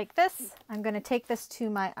this up like this. I'm going to take this to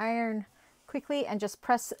my iron quickly and just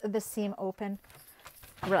press the seam open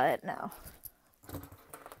right now.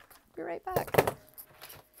 Be right back.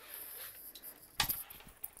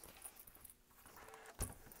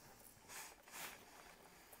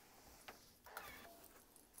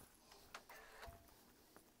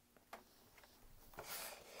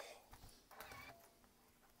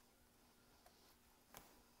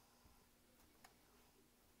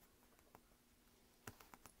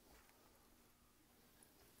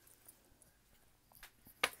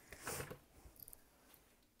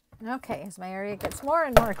 Okay, as my area gets more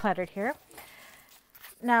and more cluttered here.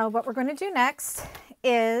 Now what we're going to do next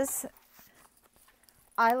is,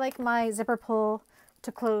 I like my zipper pull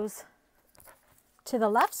to close to the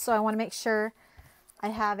left, so I want to make sure I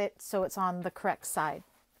have it so it's on the correct side.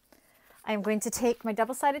 I'm going to take my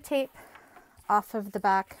double-sided tape off of the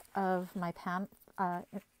back of my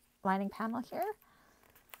lining panel here.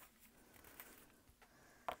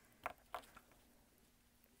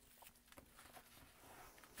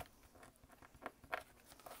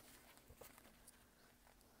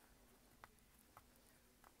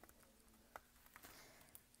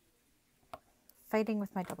 Fighting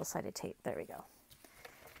with my double-sided tape. There we go.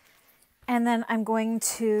 And then I'm going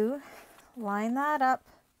to line that up,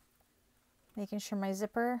 making sure my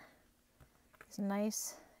zipper is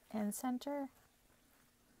nice and center.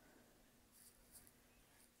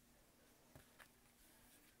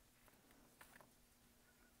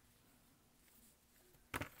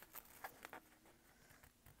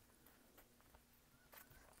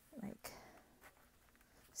 Like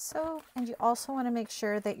so. And you also want to make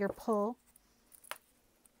sure that your pull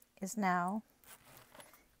is now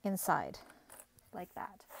inside like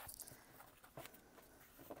that.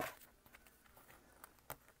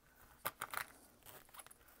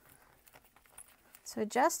 So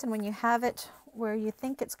adjust, and when you have it where you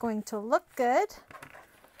think it's going to look good,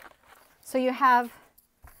 so you have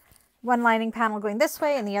one lining panel going this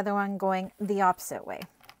way and the other one going the opposite way.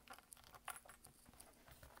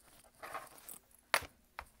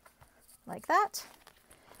 Like that.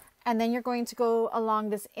 And then you're going to go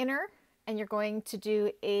along this inner and you're going to do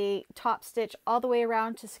a top stitch all the way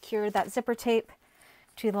around to secure that zipper tape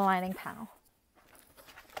to the lining panel.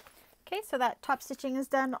 Okay, so that top stitching is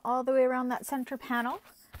done all the way around that center panel.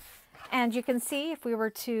 And you can see if we were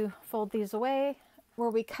to fold these away, where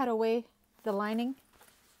we cut away the lining,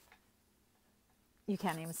 you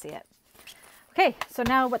can't even see it. Okay, so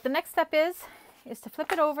now what the next step is to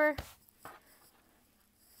flip it over,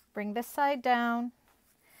 bring this side down,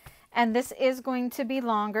 and this is going to be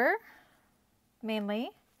longer, mainly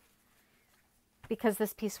because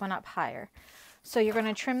this piece went up higher. So you're going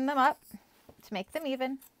to trim them up to make them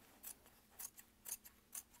even.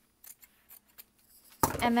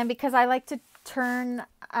 And then because I like to turn,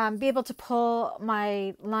 be able to pull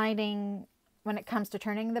my lining when it comes to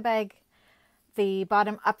turning the bag, the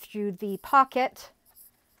bottom up through the pocket,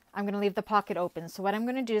 I'm going to leave the pocket open. So what I'm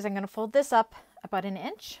going to do is I'm going to fold this up about 1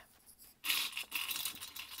 inch.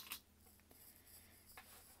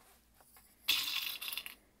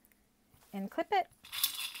 And clip it.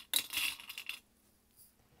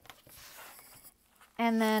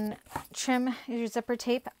 And then trim your zipper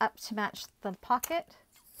tape up to match the pocket.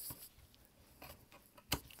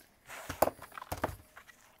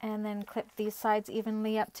 And then clip these sides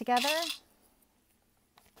evenly up together.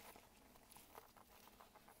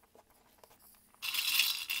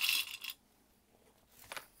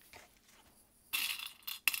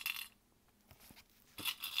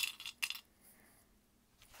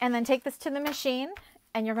 And then take this to the machine,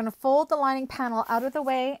 and you're going to fold the lining panel out of the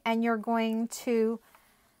way, and you're going to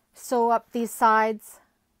sew up these sides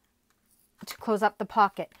to close up the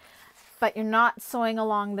pocket. But you're not sewing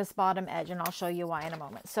along this bottom edge, and I'll show you why in a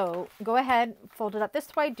moment. So go ahead, fold it up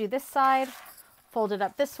this way, do this side, fold it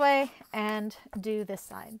up this way, and do this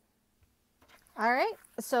side. All right,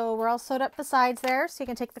 so we're all sewed up the sides there, so you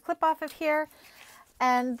can take the clip off of here.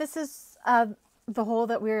 And this is the hole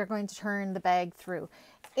that we're going to turn the bag through.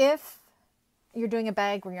 If you're doing a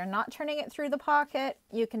bag where you're not turning it through the pocket,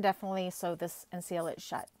 you can definitely sew this and seal it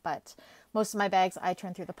shut. But most of my bags, I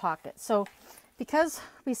turn through the pocket. So because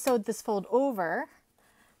we sewed this fold over,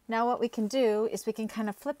 now what we can do is we can kind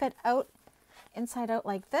of flip it out, inside out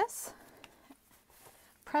like this,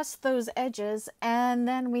 press those edges, and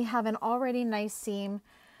then we have an already nice seam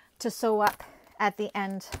to sew up at the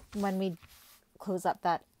end when we close up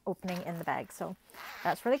that opening in the bag. So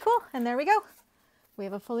that's really cool. And there we go. We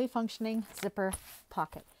have a fully functioning zipper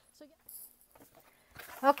pocket.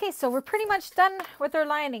 Okay, so we're pretty much done with our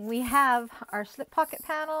lining. We have our slip pocket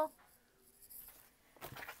panel.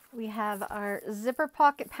 We have our zipper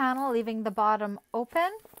pocket panel, leaving the bottom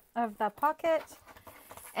open of the pocket.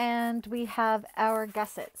 And we have our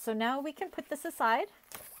gusset. So now we can put this aside,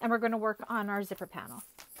 and we're going to work on our zipper panel.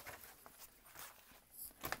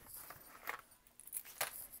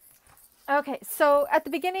 Okay, so at the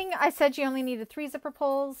beginning I said you only needed 3 zipper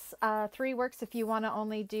pulls. 3 works if you want to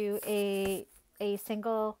only do a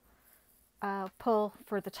single pull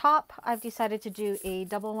for the top. I've decided to do a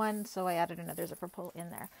double one, so I added another zipper pull in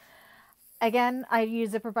there. Again, I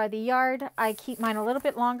use zipper by the yard. I keep mine a little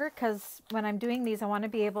bit longer because when I'm doing these, I want to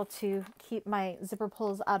be able to keep my zipper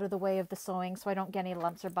pulls out of the way of the sewing so I don't get any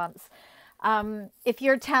lumps or bumps. If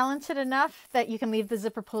you're talented enough that you can leave the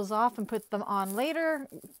zipper pulls off and put them on later,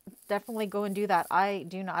 definitely go and do that. I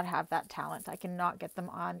do not have that talent. I cannot get them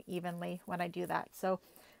on evenly when I do that. So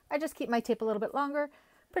I just keep my tape a little bit longer,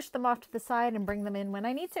 push them off to the side, and bring them in when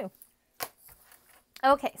I need to.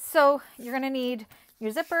 Okay, so you're going to need your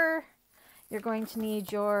zipper. You're going to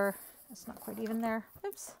need your, it's not quite even there,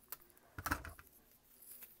 oops,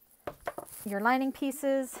 your lining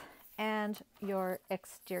pieces and your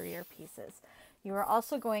exterior pieces. You are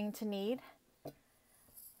also going to need,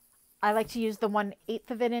 I like to use the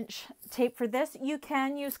 1/8 of an inch tape for this. You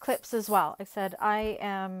can use clips as well. Like I said, I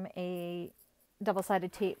am a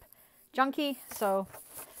double-sided tape junkie, so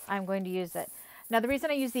I'm going to use it. Now the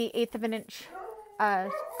reason I use the 1/8 of an inch,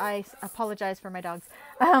 I apologize for my dogs,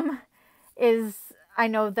 is I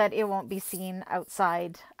know that it won't be seen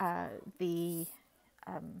outside the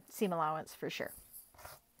seam allowance for sure.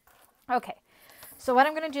 Okay, so what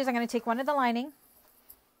I'm going to do is I'm going to take one of the lining,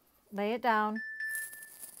 lay it down,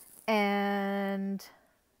 and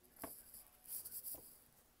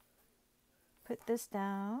put this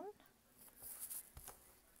down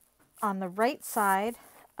on the right side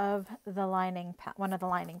of the lining, one of the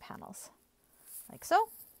lining panels, like so.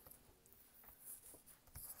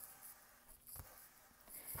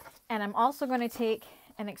 And I'm also going to take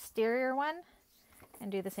an exterior one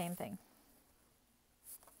and do the same thing,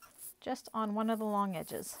 just on one of the long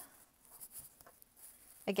edges.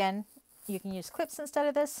 Again, you can use clips instead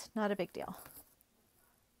of this, not a big deal.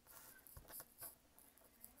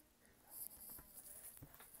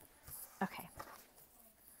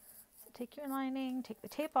 take your lining, take the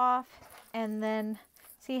tape off, and then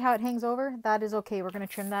see how it hangs over? That is okay. We're going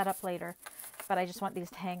to trim that up later, but I just want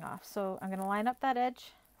these to hang off. So I'm going to line up that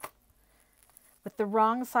edge with the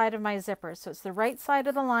wrong side of my zipper. So it's the right side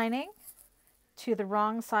of the lining to the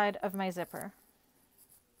wrong side of my zipper.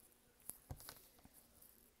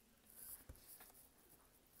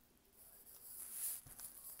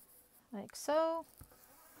 Like so.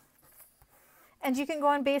 And you can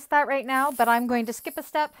go and baste that right now, but I'm going to skip a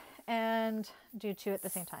step and do two at the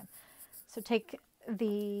same time. So take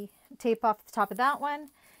the tape off the top of that one,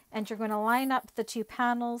 and you're going to line up the two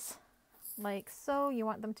panels like so. You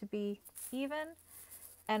want them to be even,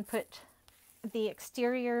 and put the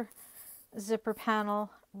exterior zipper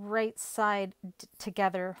panel right side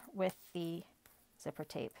together with the zipper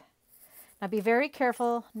tape. Now be very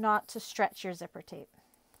careful not to stretch your zipper tape.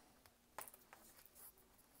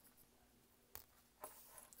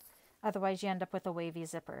 Otherwise you end up with a wavy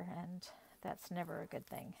zipper, and that's never a good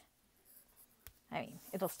thing. I mean,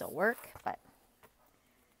 it'll still work, but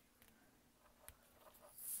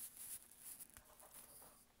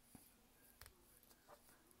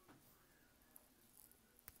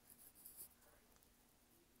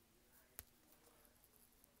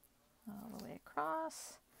all the way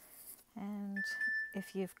across. And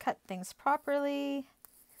if you've cut things properly,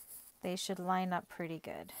 they should line up pretty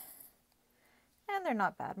good. And they're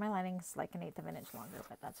not bad. My lining's like 1/8 of an inch longer,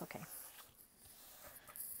 but that's okay.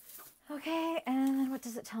 Okay, and then what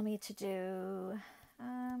does it tell me to do?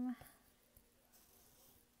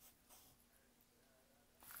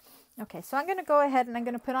 Okay, so I'm going to go ahead and I'm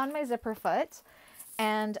going to put on my zipper foot,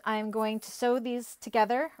 and I'm going to sew these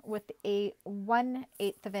together with a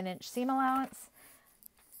 1/8 of an inch seam allowance,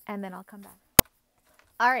 and then I'll come back.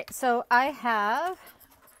 All right, so I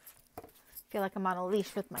feel like I'm on a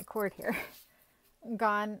leash with my cord here,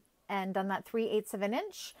 gone and done that 3/8 of an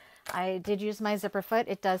inch. I did use my zipper foot.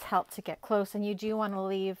 It does help to get close, and you do want to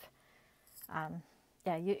leave,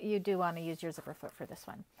 yeah, you do want to use your zipper foot for this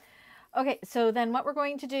one. Okay, so then what we're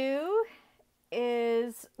going to do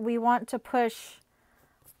is we want to push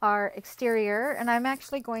our exterior, and I'm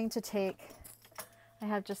actually going to take, I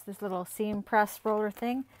have just this little seam press roller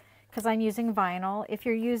thing because I'm using vinyl. If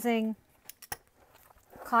you're using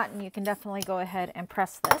cotton, you can definitely go ahead and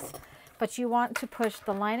press this, but you want to push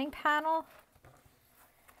the lining panel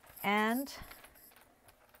and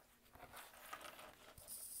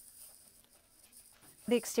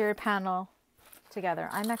the exterior panel together.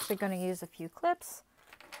 I'm actually going to use a few clips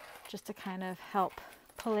just to kind of help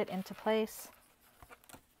pull it into place.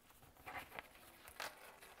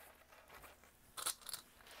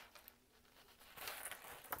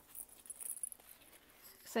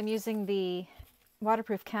 So I'm using the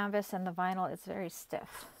waterproof canvas, and the vinyl is very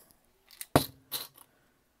stiff.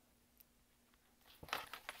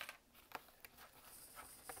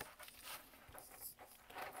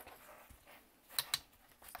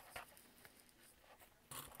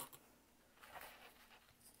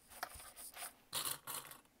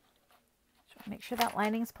 Make sure that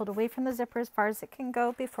lining is pulled away from the zipper as far as it can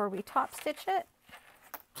go before we top stitch it.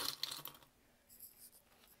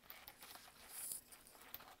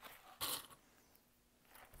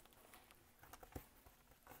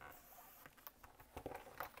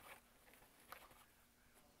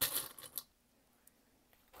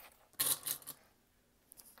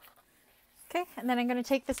 Okay, and then I'm going to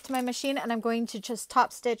take this to my machine, and I'm going to just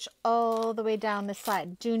top stitch all the way down this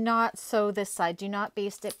side. Do not sew this side. Do not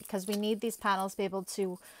baste it, because we need these panels to be able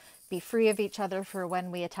to be free of each other for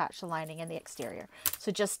when we attach the lining in the exterior.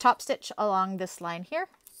 So just top stitch along this line here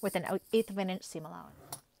with an 1/8 of an inch seam allowance.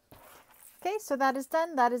 Okay, so that is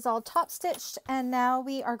done. That is all top stitched, and now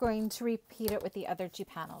we are going to repeat it with the other two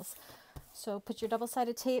panels. So put your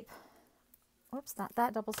double-sided tape, oops, not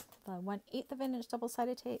that, the 1/8 of an inch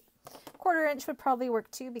double-sided tape. 1/4 inch would probably work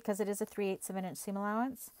too, because it is a 3/8 of an inch seam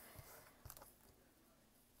allowance.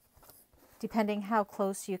 Depending how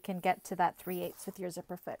close you can get to that 3/8 with your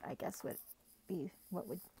zipper foot, I guess would be what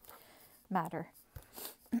would matter.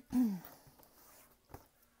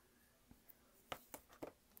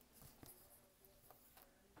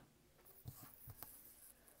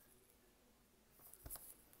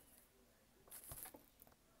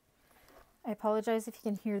 I apologize if you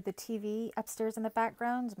can hear the TV upstairs in the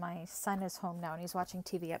background. My son is home now and he's watching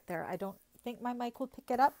TV up there. I don't think my mic will pick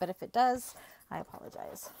it up, but if it does, I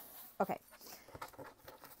apologize. Okay.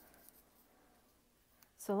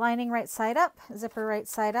 So lining right side up, zipper right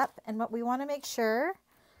side up, and what we want to make sure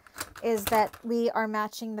is that we are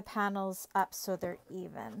matching the panels up so they're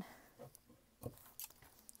even.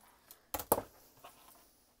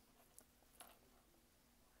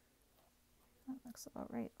 Looks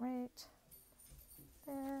about right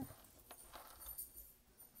there.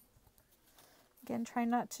 Again, try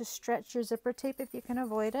not to stretch your zipper tape if you can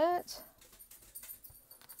avoid it.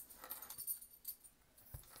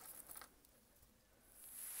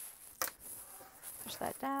 Push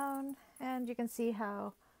that down, and you can see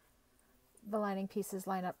how the lining pieces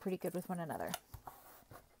line up pretty good with one another.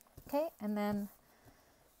 Okay, and then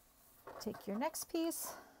take your next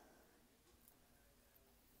piece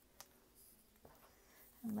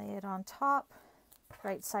and lay it on top,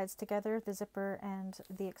 right sides together, the zipper and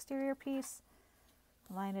the exterior piece.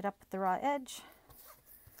 Line it up with the raw edge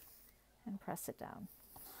and press it down.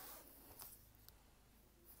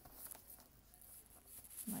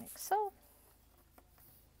 Like so.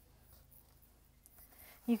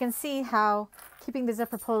 You can see how keeping the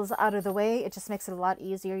zipper pulls out of the way, it just makes it a lot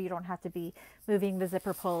easier. You don't have to be moving the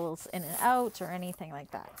zipper pulls in and out or anything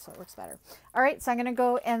like that, so it works better. All right, so I'm going to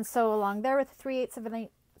go and sew along there with 3/8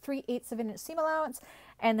 of an inch seam allowance,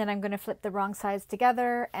 and then I'm going to flip the wrong sides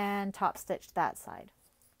together and top stitch that side.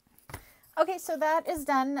 Okay, so that is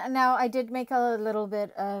done. Now I did make a little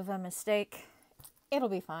bit of a mistake. It'll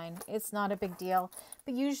be fine. It's not a big deal.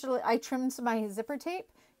 But usually I trimmed my zipper tape.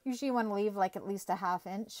 Usually you want to leave like at least a 1/2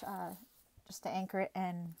 inch just to anchor it.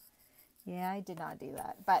 And yeah, I did not do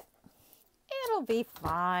that, but it'll be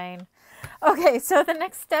fine. Okay, so the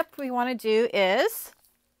next step we want to do is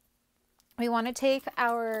we want to take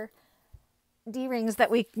our D-rings that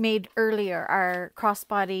we made earlier, our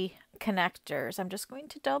crossbody connectors. I'm just going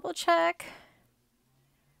to double check.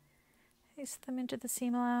 Paste them into the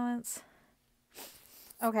seam allowance.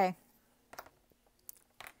 Okay.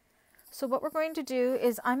 So what we're going to do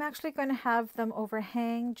is I'm actually going to have them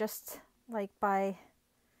overhang just like by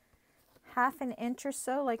 1/2 inch or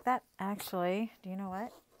so, like that. Actually, do you know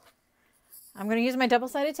what? I'm going to use my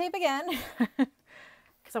double-sided tape again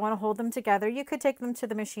because I want to hold them together. You could take them to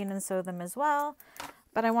the machine and sew them as well,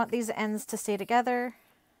 but I want these ends to stay together.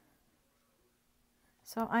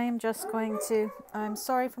 So I am just going to, I'm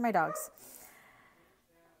sorry for my dogs.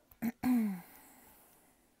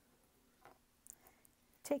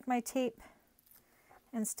 Take my tape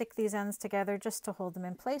and stick these ends together just to hold them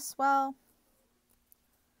in place well.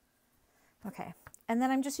 Okay, and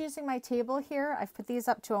then I'm just using my table here. I've put these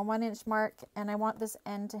up to a 1 inch mark, and I want this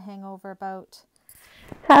end to hang over about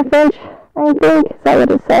 1/2 inch, I think. Is that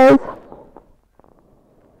what it says?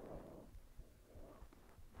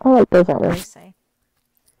 I like those others. Say.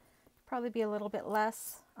 Probably be a little bit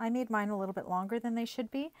less. I made mine a little bit longer than they should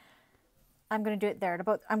be. I'm going to do it there at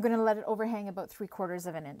about, I'm going to let it overhang about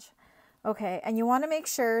 3/4 inch. Okay, and you want to make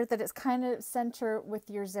sure that it's kind of center with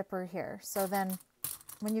your zipper here. So then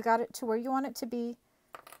when you got it to where you want it to be,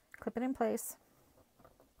 clip it in place.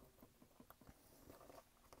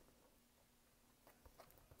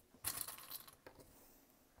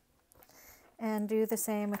 And do the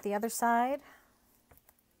same with the other side.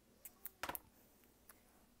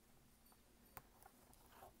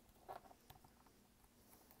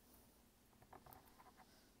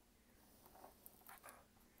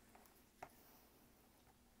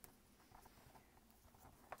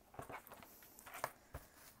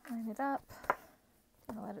 Line it up.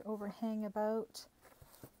 I'm gonna let it overhang about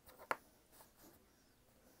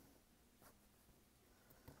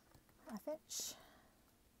 1/2 inch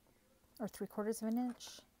or 3/4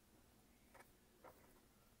 inch.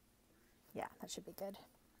 Yeah, that should be good.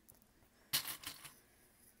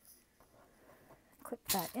 Clip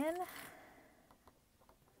that in.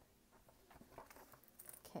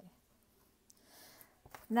 Okay.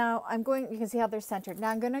 Now I'm going, you can see how they're centered. Now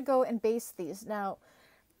I'm going to go and base these. Now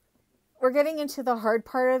we're getting into the hard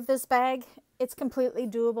part of this bag. It's completely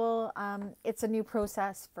doable. It's a new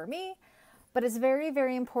process for me, but it's very,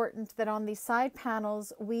 very important that on these side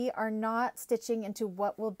panels, we are not stitching into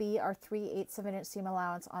what will be our 3/8 inch seam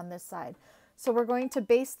allowance on this side. So we're going to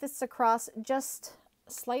base this across just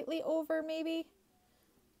slightly over, maybe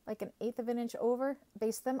like 1/8 inch over,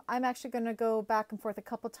 base them. I'm actually going to go back and forth a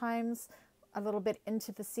couple times, a little bit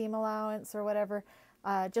into the seam allowance or whatever,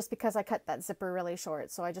 just because I cut that zipper really short.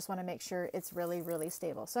 So I just want to make sure it's really, really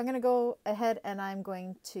stable. So I'm going to go ahead and I'm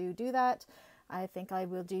going to do that. I think I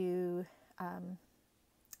will do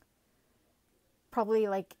probably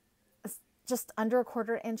like just under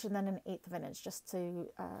 1/4 inch and then 1/8 inch just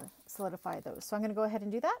to solidify those. So I'm going to go ahead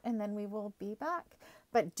and do that and then we will be back.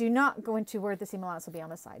 But do not go into where the seam allowance will be on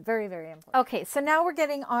the side. Very, very important. Okay, so now we're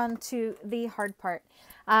getting on to the hard part.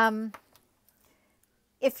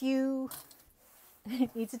 If you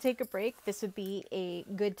need to take a break, this would be a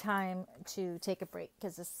good time to take a break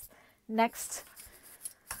because this next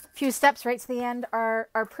few steps right to the end are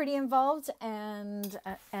pretty involved and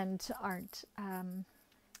aren't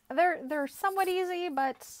they're somewhat easy,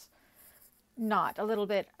 but not a little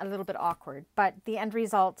bit awkward. But the end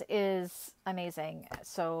result is amazing,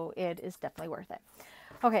 so it is definitely worth it.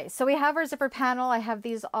 Okay, so we have our zipper panel. I have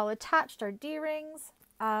these all attached, our D-rings.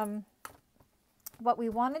 What we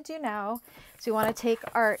want to do now is we want to take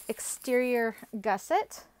our exterior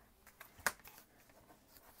gusset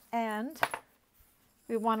and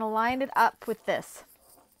we want to line it up with this,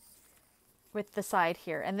 with the side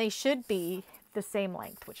here. And they should be the same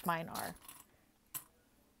length, which mine are.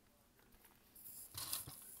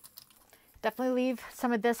 Definitely leave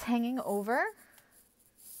some of this hanging over.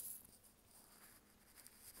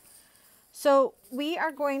 So we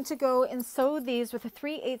are going to go and sew these with a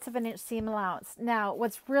 3/8 of an inch seam allowance. Now,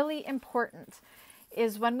 what's really important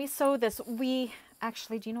is when we sew this,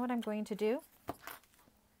 actually, do you know what I'm going to do?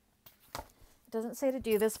 It doesn't say to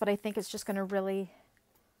do this, but I think it's just going to really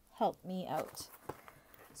help me out.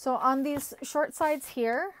 So on these short sides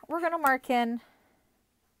here, we're going to mark in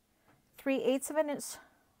 3/8 of an inch.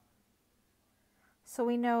 So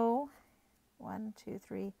we know 1, 2,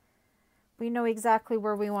 3. We know exactly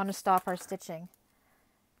where we want to stop our stitching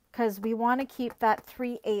because we want to keep that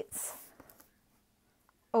 3/8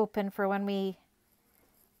 open for when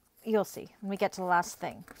you'll see when we get to the last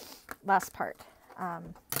part.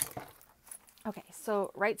 Okay,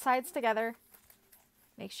 so right sides together.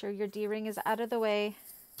 Make sure your D-ring is out of the way.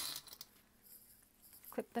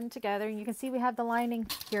 Clip them together. And you can see we have the lining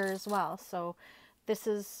here as well. So this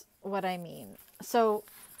is what I mean. So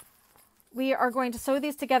we are going to sew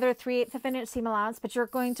these together 3/8 of an inch seam allowance, but you're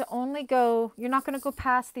not going to go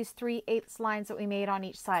past these 3/8 lines that we made on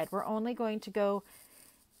each side. We're only going to go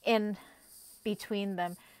in between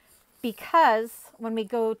them because when we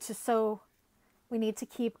go to sew, we need to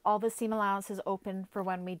keep all the seam allowances open for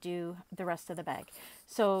when we do the rest of the bag.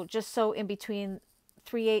 So just sew in between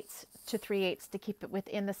 3/8 to 3/8 to keep it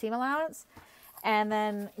within the seam allowance, and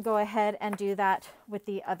then go ahead and do that with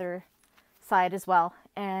the other side as well,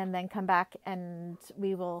 and then come back and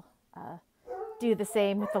we will do the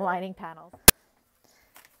same with the lining panels.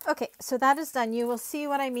 Okay, so that is done. You will see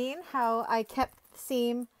what I mean, how I kept the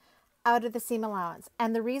seam out of the seam allowance.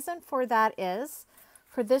 And the reason for that is,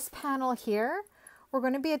 for this panel here, we're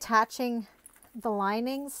going to be attaching the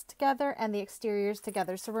linings together and the exteriors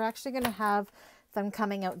together. So we're actually going to have them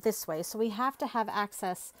coming out this way. So we have to have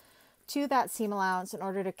access to that seam allowance in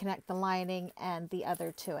order to connect the lining and the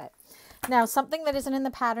other to it. Now, something that isn't in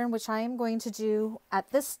the pattern, which I am going to do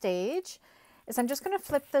at this stage, is I'm just going to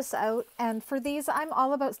flip this out. And for these, I'm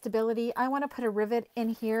all about stability. I want to put a rivet in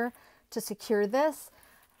here to secure this,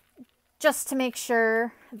 just to make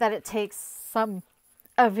sure that it takes some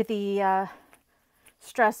of the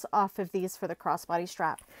stress off of these for the crossbody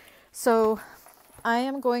strap. So I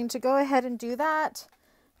am going to go ahead and do that.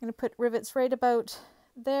 I'm going to put rivets right about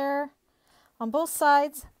there on both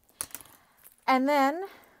sides. And then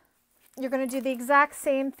you're going to do the exact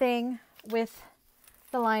same thing with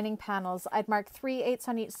the lining panels. I'd mark 3/8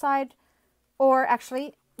 on each side, or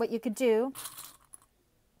actually what you could do,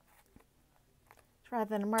 rather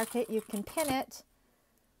than mark it, you can pin it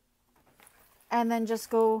and then just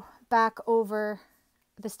go back over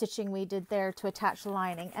the stitching we did there to attach the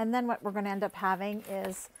lining. And then what we're going to end up having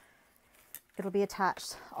is it'll be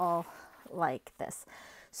attached all like this.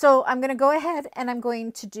 So I'm going to go ahead and I'm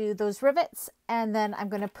going to do those rivets, and then I'm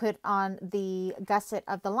going to put on the gusset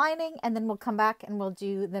of the lining, and then we'll come back and we'll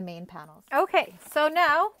do the main panels. Okay, so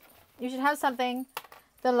now you should have something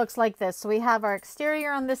that looks like this. So we have our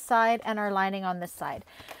exterior on this side and our lining on this side.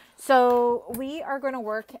 So we are going to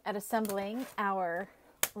work at assembling our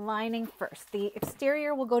lining first. The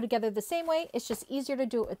exterior will go together the same way. It's just easier to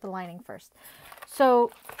do it with the lining first. So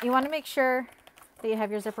you want to make sure that you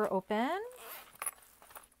have your zipper open.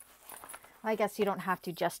 I guess you don't have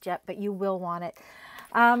to just yet, but you will want it.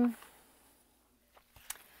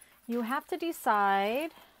 You have to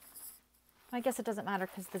decide. I guess it doesn't matter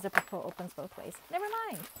because the zipper pull opens both ways. Never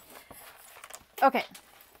mind. Okay.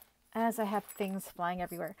 As I have things flying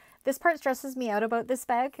everywhere. This part stresses me out about this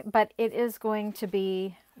bag, but it is going to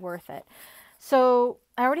be worth it. So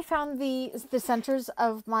I already found the centers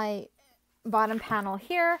of my bottom panel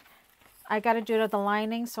here. I got to do it at the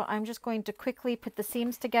lining, so I'm just going to quickly put the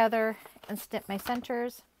seams together and snip my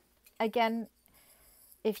centers. Again,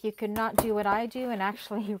 if you could not do what I do and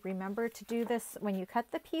actually remember to do this when you cut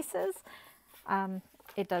the pieces,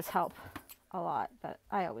 it does help a lot, but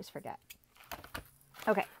I always forget.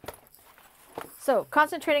 Okay, so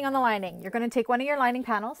concentrating on the lining, you're going to take one of your lining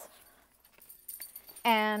panels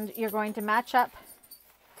and you're going to match up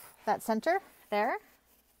that center there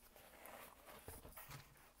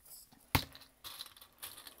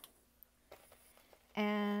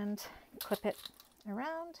and clip it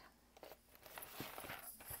around.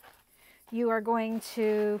 You are going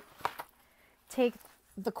to take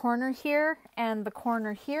the corner here and the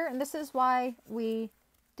corner here, and this is why we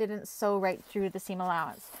didn't sew right through the seam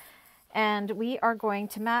allowance. And we are going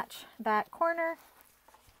to match that corner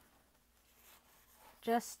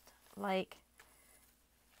just like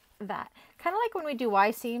that. Kind of like when we do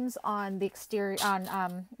Y seams on the exterior,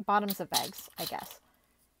 on bottoms of bags, I guess.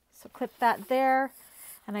 So clip that there,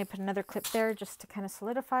 and I put another clip there just to kind of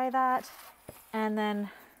solidify that. And then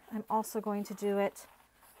I'm also going to do it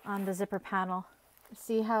on the zipper panel.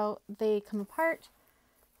 See how they come apart?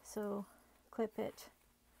 So clip it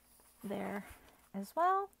there as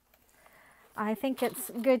well. I think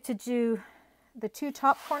it's good to do the two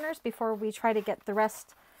top corners before we try to get the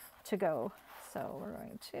rest to go. So we're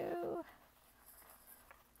going to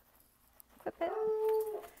clip it.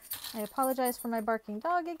 I apologize for my barking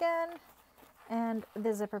dog again. And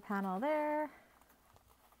the zipper panel there.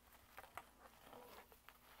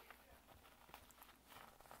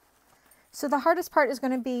 So the hardest part is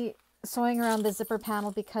going to be sewing around the zipper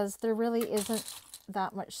panel because there really isn't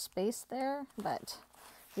that much space there, but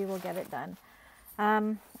we will get it done.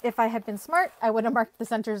 If I had been smart, I would have marked the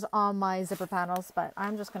centers on my zipper panels, but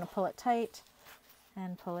I'm just going to pull it tight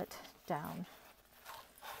and pull it down.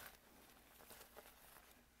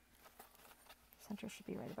 Center should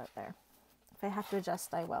be right about there. If I have to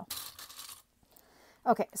adjust, I will.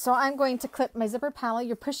 Okay, so I'm going to clip my zipper panel.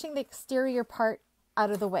 You're pushing the exterior part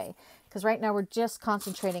out of the way because right now we're just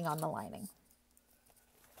concentrating on the lining.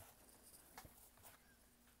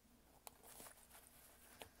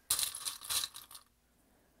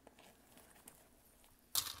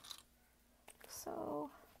 So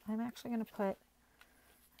I'm actually going to put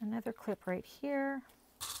another clip right here,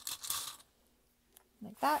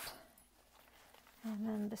 like that. And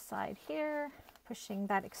then the side here, pushing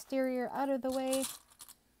that exterior out of the way.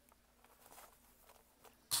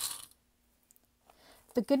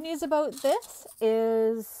 The good news about this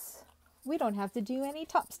is we don't have to do any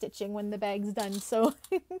top stitching when the bag's done. So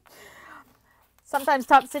sometimes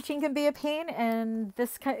top stitching can be a pain, and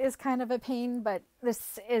this is kind of a pain, but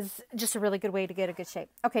this is just a really good way to get a good shape.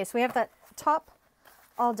 Okay, so we have that top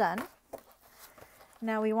all done.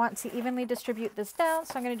 Now we want to evenly distribute this down,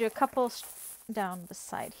 so I'm going to do a couple down the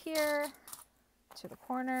side here to the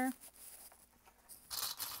corner.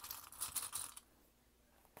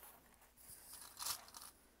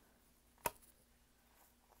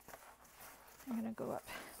 I'm going to go up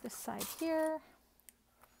this side here.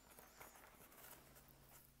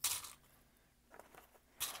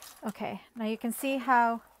 Okay, now you can see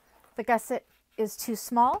how the gusset is too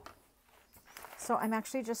small. So I'm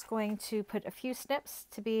actually just going to put a few snips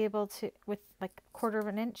to be able to, with like 1/4 of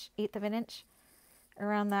an inch, 1/8 of an inch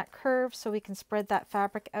around that curve so we can spread that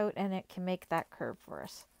fabric out and it can make that curve for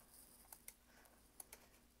us.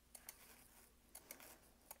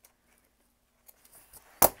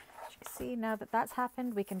 As you see, now that that's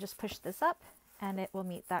happened, we can just push this up and it will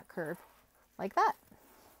meet that curve like that.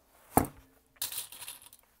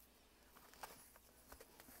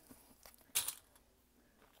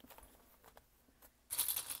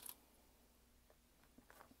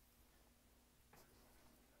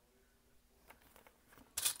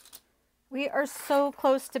 We are so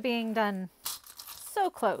close to being done. So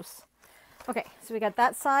close. Okay, so we got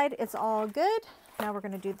that side. It's all good. Now we're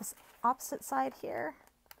going to do this opposite side here.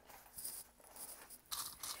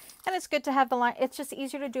 And it's good to have the line. It's just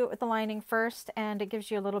easier to do it with the lining first, and it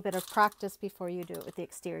gives you a little bit of practice before you do it with the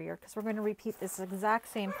exterior, because we're going to repeat this exact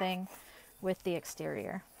same thing with the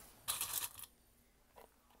exterior.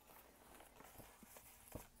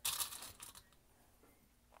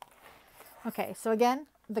 Okay, so again,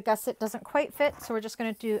 the gusset doesn't quite fit, so we're just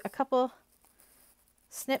going to do a couple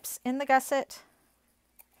snips in the gusset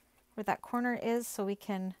where that corner is so we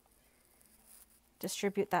can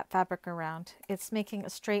distribute that fabric around. It's making a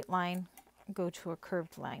straight line go to a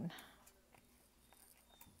curved line.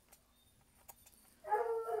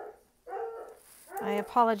 I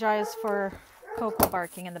apologize for Coco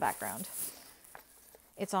barking in the background.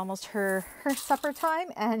 It's almost her supper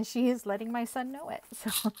time and she is letting my son know it.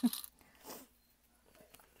 So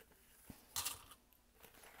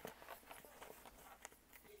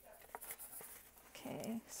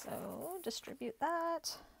okay, so distribute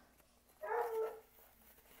that.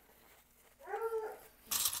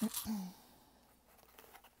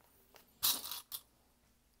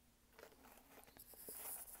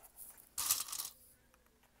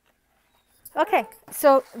 Okay,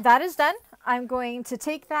 so that is done. I'm going to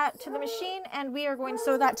take that to the machine and we are going to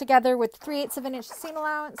sew that together with 3/8 of an inch seam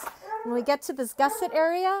allowance. When we get to this gusset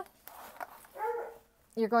area,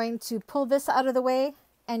 you're going to pull this out of the way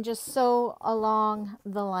and just sew along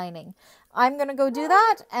the lining. I'm going to go do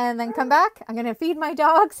that and then come back. I'm going to feed my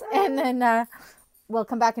dogs and then we'll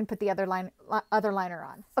come back and put the other liner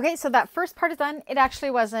on. Okay, so that first part is done. It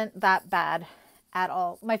actually wasn't that bad at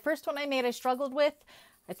all. My first one I made, I struggled with.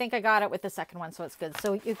 I think I got it with the second one, so it's good.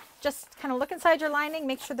 So you just kind of look inside your lining,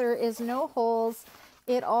 make sure there is no holes.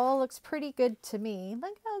 It all looks pretty good to me.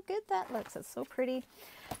 Look how good that looks. It's so pretty.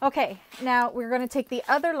 Okay, now we're going to take the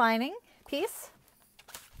other lining piece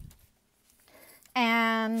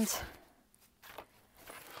and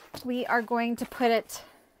we are going to put it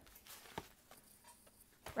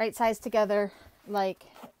right sides together like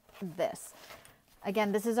this.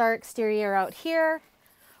 Again, this is our exterior out here.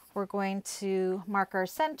 We're going to mark our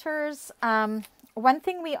centers. One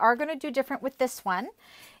thing we are going to do different with this one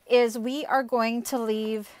is we are going to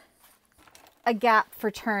leave a gap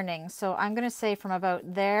for turning. So I'm going to say from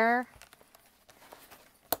about there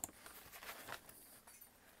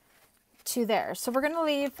to there. So we're going to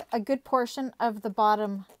leave a good portion of the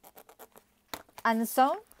bottom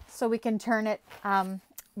unsewn so we can turn it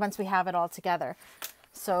once we have it all together.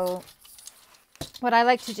 So what I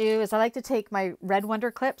like to do is I like to take my red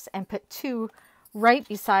Wonder clips and put two right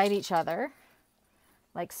beside each other,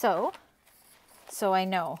 like so. So I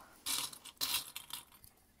know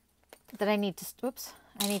that I need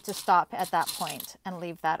to stop at that point and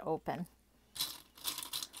leave that open.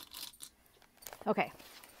 Okay.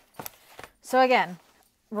 So again,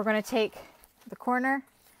 we're going to take the corner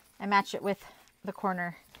and match it with the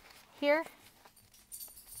corner here.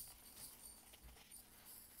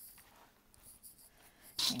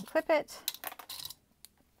 And clip it.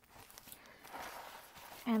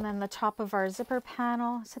 And then the top of our zipper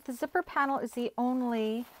panel. So the zipper panel is the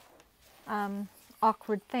only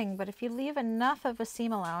awkward thing, but if you leave enough of a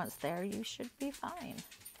seam allowance there, you should be fine.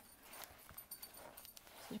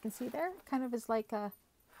 So you can see there, it kind of is like a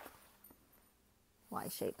Y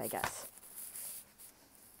shape, I guess.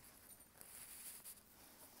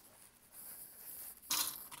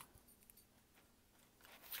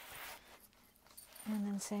 And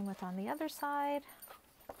then same with on the other side.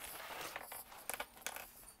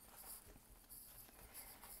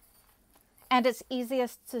 And it's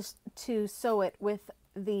easiest to sew it with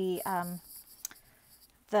the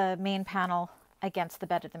main panel against the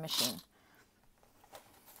bed of the machine.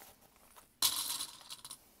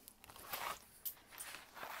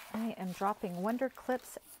 I am dropping Wonder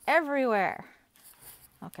clips everywhere.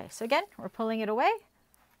 Okay, so again, we're pulling it away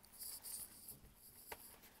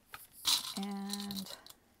and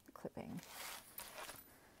clipping,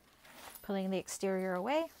 pulling the exterior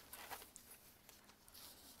away.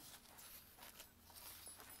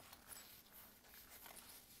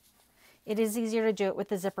 It is easier to do it with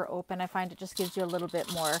the zipper open. I find it just gives you a little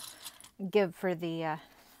bit more give for the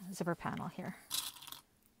zipper panel here.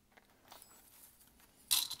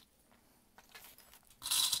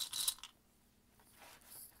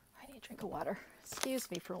 I need a drink of water. Excuse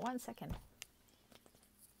me for 1 second.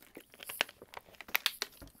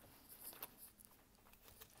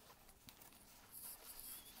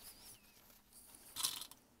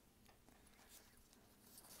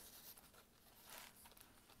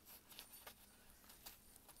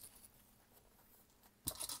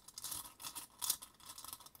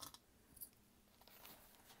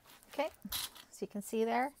 Okay, so you can see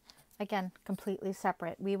there, again, completely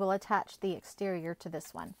separate. We will attach the exterior to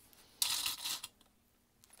this one.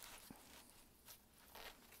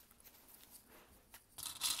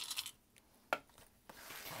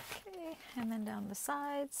 Okay, and then down the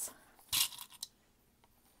sides.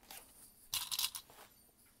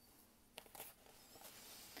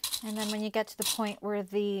 And then when you get to the point where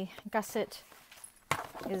the gusset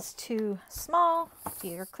is too small, do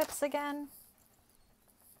your clips again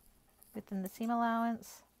within the seam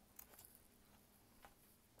allowance.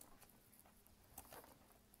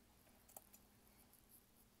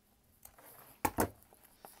 And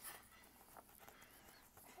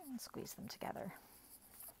squeeze them together.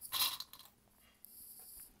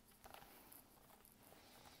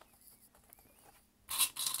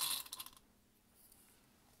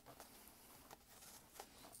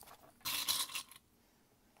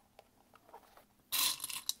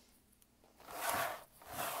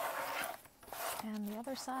 And the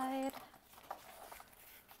other side.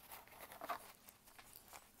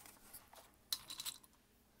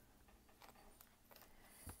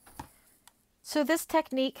 So this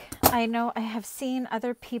technique, I know I have seen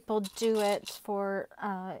other people do it. For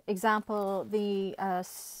example, the I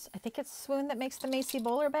think it's Swoon that makes the Macy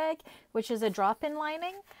Bowler bag, which is a drop-in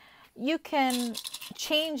lining. You can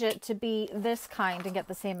change it to be this kind and get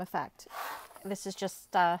the same effect. This is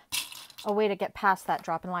just a way to get past that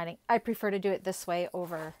drop-in lining. I prefer to do it this way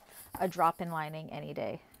over a drop-in lining any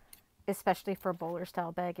day, especially for a bowler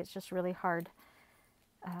style bag. It's just really hard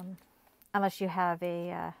unless you have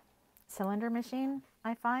a cylinder machine,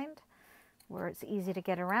 I find, where it's easy to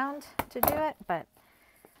get around to do it, but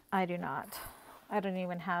I do not. I don't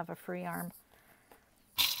even have a free arm.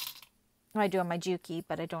 I do on my Juki,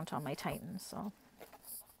 but I don't on my Titan, so.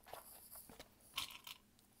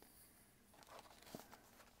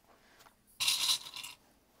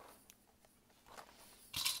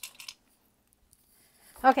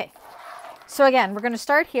 Okay, so again, we're going to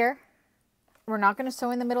start here. We're not going to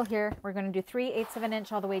sew in the middle here. We're going to do 3/8 of an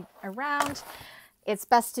inch all the way around. It's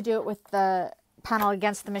best to do it with the panel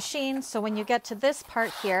against the machine. So when you get to this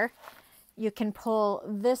part here, you can pull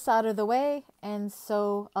this out of the way and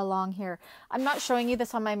sew along here. I'm not showing you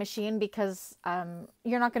this on my machine because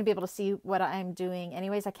you're not going to be able to see what I'm doing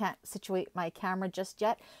anyways. I can't situate my camera just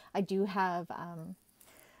yet. I do have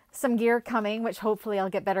some gear coming, which hopefully I'll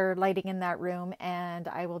get better lighting in that room, and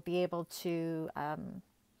I will be able to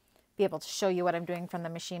show you what I'm doing from the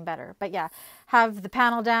machine better. But yeah, have the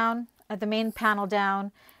panel down, the main panel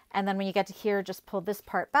down, and then when you get to here, just pull this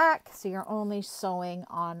part back so you're only sewing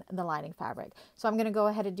on the lining fabric. So I'm going to go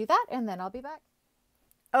ahead and do that, and then I'll be back.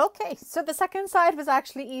 Okay, so the second side was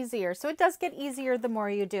actually easier. So it does get easier the more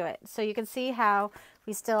you do it. So you can see how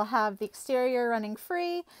we still have the exterior running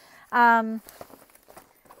free.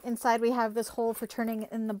 Inside we have this hole for turning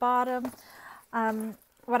in the bottom.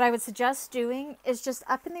 What I would suggest doing is just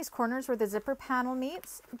up in these corners where the zipper panel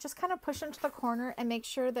meets, just kind of push into the corner and make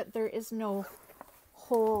sure that there is no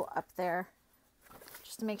hole up there,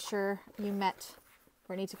 just to make sure you met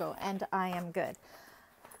where you need to go, and I am good.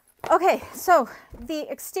 Okay, so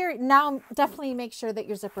the exterior, now definitely make sure that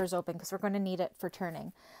your zipper is open because we're going to need it for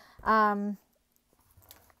turning. The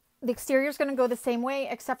exterior is going to go the same way,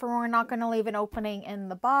 except for we're not going to leave an opening in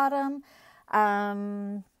the bottom.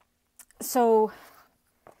 So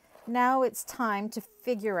now it's time to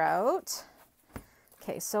figure out,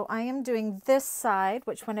 okay, so I am doing this side,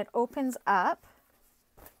 which when it opens up,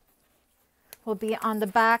 will be on the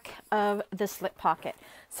back of the slip pocket.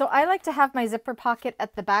 So I like to have my zipper pocket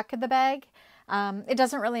at the back of the bag. It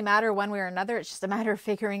doesn't really matter one way or another. It's just a matter of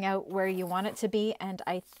figuring out where you want it to be. And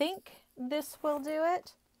I think this will do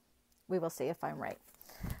it. We will see if I'm right.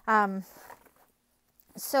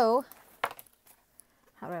 So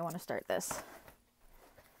how do I want to start this?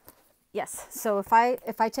 Yes. So if I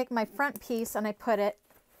take my front piece and I put it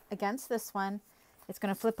against this one, it's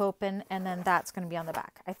going to flip open, and then that's going to be on the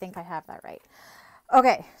back. I think I have that right.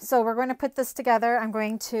 Okay, so we're going to put this together. I'm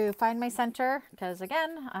going to find my center because,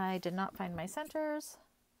 again, I did not find my centers.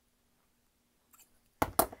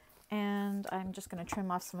 And I'm just going to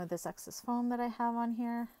trim off some of this excess foam that I have on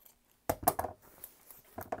here.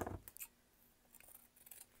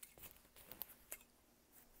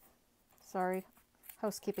 Sorry,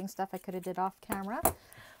 housekeeping stuff I could have did off camera.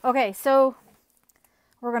 Okay, so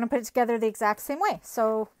we're going to put it together the exact same way.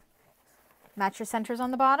 So match your centers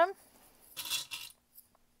on the bottom.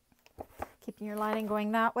 Keeping your lining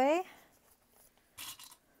going that way.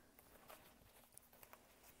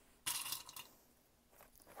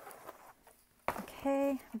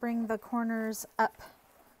 Okay, bring the corners up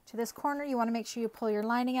to this corner. You want to make sure you pull your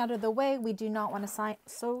lining out of the way. We do not want to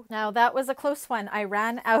sew. Now that was a close one. I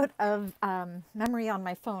ran out of memory on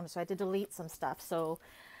my phone, so I had to delete some stuff. So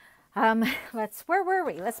where were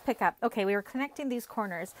we? Let's pick up. Okay, we were connecting these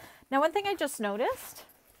corners. Now, one thing I just noticed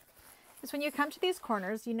is when you come to these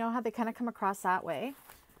corners, you know how they kind of come across that way.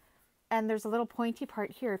 And there's a little pointy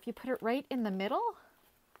part here. If you put it right in the middle,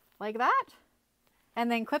 like that, and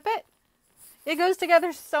then clip it, it goes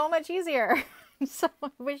together so much easier. So I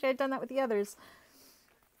wish I had done that with the others.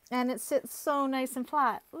 And it sits so nice and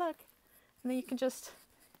flat. Look. And then you can just,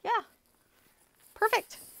 yeah,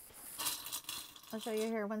 perfect. I'll show you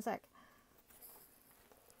here, one sec.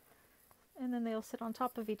 And then they'll sit on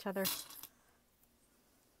top of each other.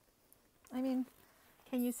 I mean,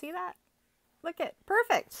 can you see that? Look at,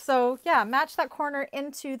 perfect. So yeah, match that corner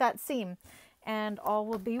into that seam and all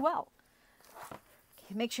will be well.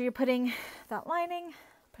 Okay, make sure you're putting that lining,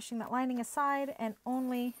 pushing that lining aside and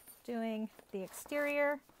only doing the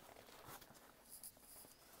exterior.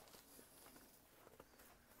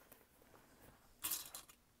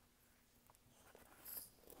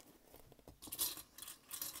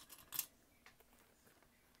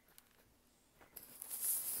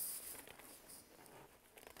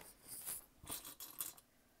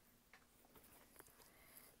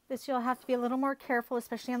 This you'll have to be a little more careful,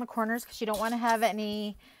 especially on the corners, because you don't want to have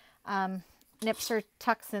any nips or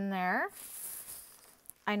tucks in there.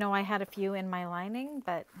 I know I had a few in my lining,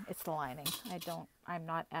 but it's the lining. I'm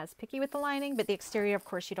not as picky with the lining, but the exterior, of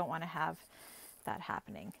course, you don't want to have that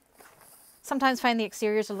happening. Sometimes find the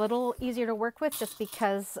exterior is a little easier to work with just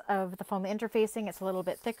because of the foam interfacing. It's a little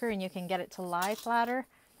bit thicker and you can get it to lie flatter.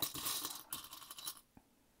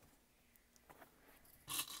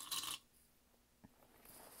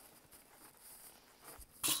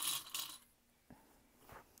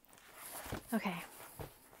 Okay.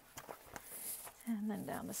 And then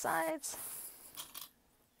down the sides.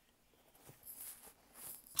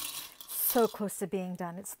 So close to being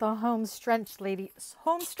done. It's the home stretch,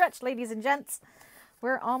 ladies and gents.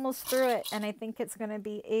 We're almost through it, and I think it's going to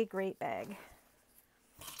be a great bag.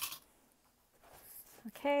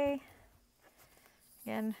 Okay.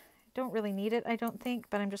 Again, don't really need it, I don't think,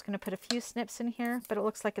 but I'm just going to put a few snips in here, but it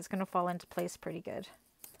looks like it's going to fall into place pretty good.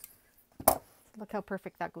 Look how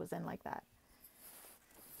perfect that goes in like that.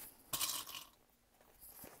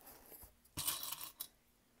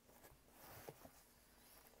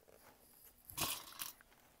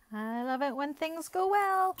 I love it when things go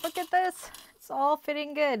well. Look at this. It's all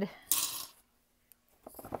fitting good.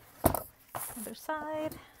 Other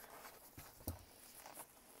side.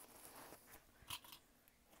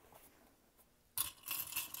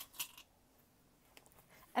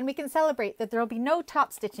 And we can celebrate that there will be no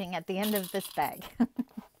top stitching at the end of this bag.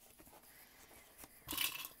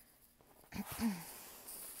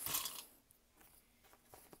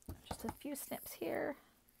 Just a few snips here.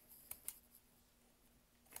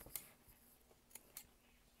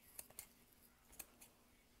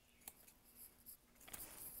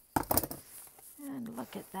 And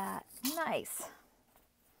look at that. Nice.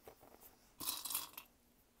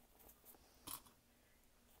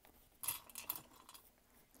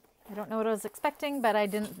 I don't know what I was expecting, but I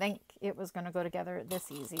didn't think it was going to go together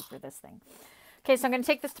this easy for this thing. Okay, so I'm going to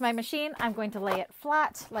take this to my machine. I'm going to lay it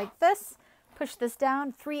flat like this. Push this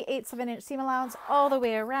down 3/8 of an inch seam allowance all the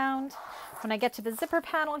way around. When I get to the zipper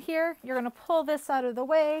panel here, you're going to pull this out of the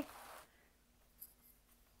way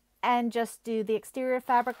and just do the exterior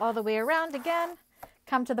fabric all the way around again.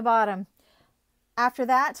 Come to the bottom. After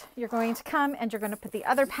that, you're going to come and you're going to put the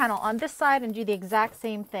other panel on this side and do the exact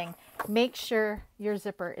same thing. Make sure your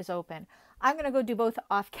zipper is open. I'm going to go do both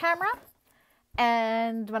off camera,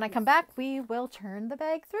 and when I come back, we will turn the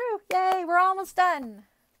bag through. Yay, we're almost done.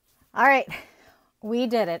 All right, we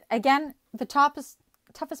did it. Again, the toughest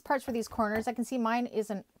parts for these corners, I can see mine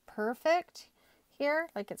isn't perfect here.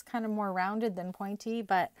 Like it's kind of more rounded than pointy,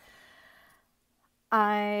 but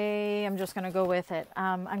I am just going to go with it.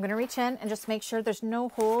 I'm going to reach in and just make sure there's no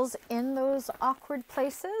holes in those awkward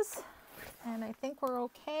places. And I think we're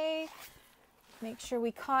okay. Make sure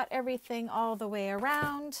we caught everything all the way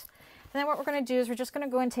around. And then what we're going to do is we're just going to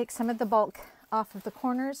go and take some of the bulk off of the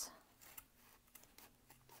corners.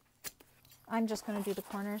 I'm just going to do the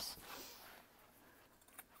corners.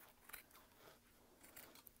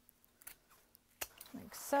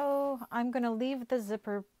 Like so. I'm going to leave the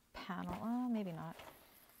zipper panel. Oh, maybe not.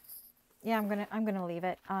 Yeah, I'm gonna leave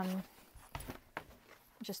it.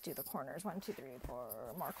 Just do the corners. 1, 2, 3, 4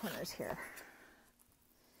 more corners here.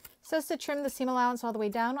 So it's to trim the seam allowance all the way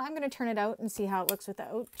down. I'm going to turn it out and see how it looks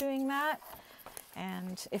without doing that.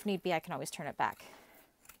 And if need be, I can always turn it back.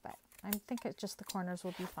 But I think it's just the corners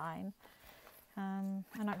will be fine. I'm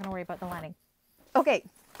not going to worry about the lining. Okay,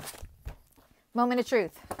 moment of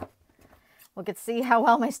truth. We'll get to see how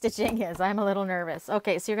well my stitching is. I'm a little nervous.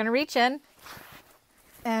 Okay, so you're going to reach in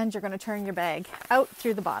and you're going to turn your bag out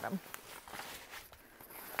through the bottom.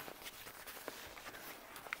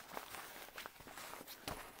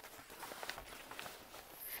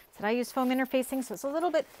 So I use foam interfacing, so it's a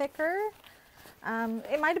little bit thicker.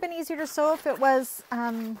 It might have been easier to sew if it was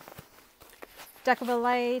Decoville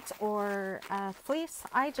Light or fleece.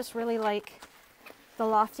 I just really like the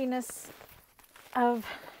loftiness of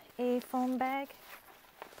a foam bag.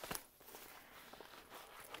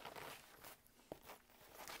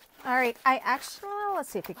 All right, I actually, well, let's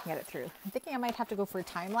see if we can get it through. I'm thinking I might have to go for a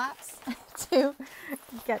time lapse to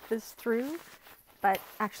get this through, but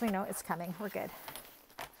actually no, it's coming. We're good.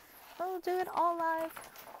 We'll do it all live.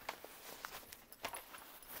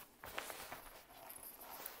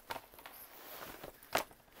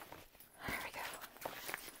 There we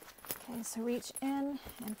go. Okay, so reach in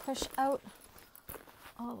and push out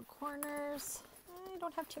all the corners. I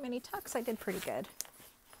don't have too many tucks. I did pretty good.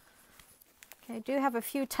 Okay, I do have a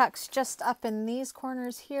few tucks just up in these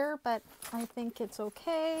corners here, but I think it's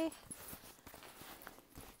okay.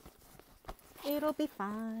 It'll be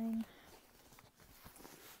fine.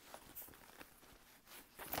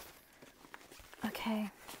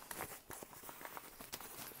 Okay.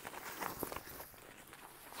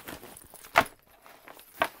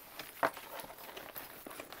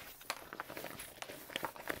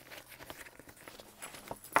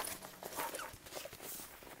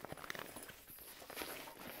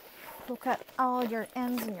 poke at all your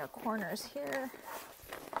ends and your corners here.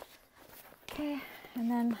 Okay,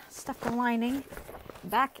 and then stuff the lining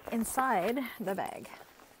back inside the bag.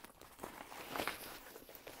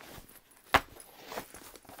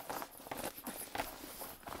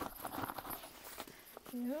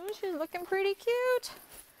 Ooh, she's looking pretty cute.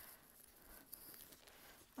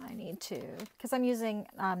 I need to, because I'm using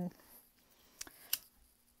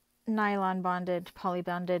nylon bonded, poly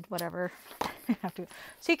bonded, whatever. I have to.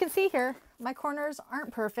 So you can see here, my corners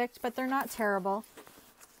aren't perfect, but they're not terrible.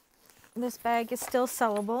 This bag is still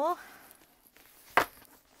sellable.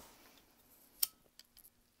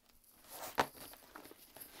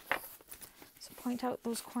 So point out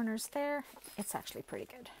those corners there. It's actually pretty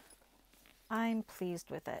good. I'm pleased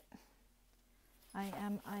with it. I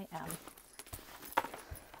am.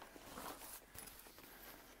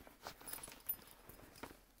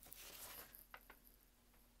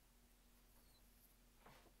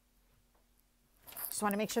 Just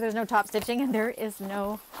want to make sure there's no top stitching, and there is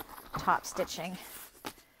no top stitching.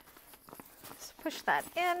 So push that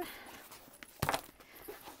in.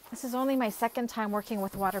 This is only my second time working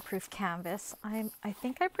with waterproof canvas. I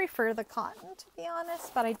think I prefer the cotton, to be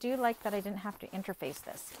honest, but I do like that I didn't have to interface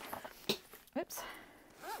this. Oops.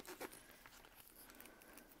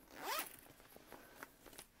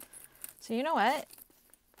 So you know what?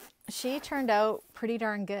 She turned out pretty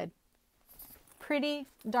darn good. Pretty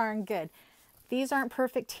darn good. These aren't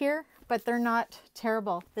perfect here, but they're not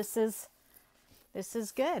terrible. This is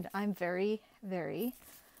good. I'm very, very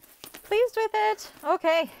pleased with it.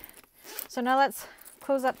 Okay, so now let's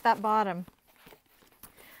close up that bottom.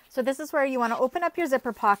 So this is where you want to open up your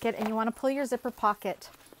zipper pocket, and you want to pull your zipper pocket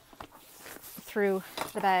through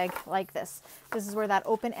the bag like this. This is where that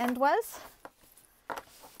open end was.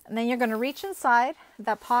 And then you're going to reach inside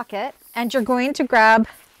that pocket, and you're going to grab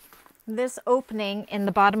this opening in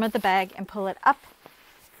the bottom of the bag and pull it up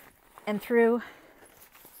and through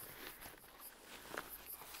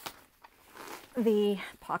the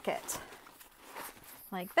pocket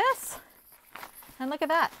like this. And look at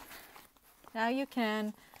that. Now you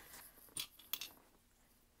can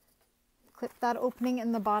clip that opening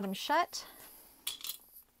in the bottom shut.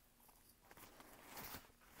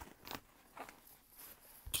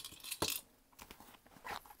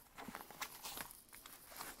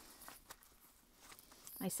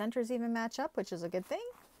 My centers even match up, which is a good thing.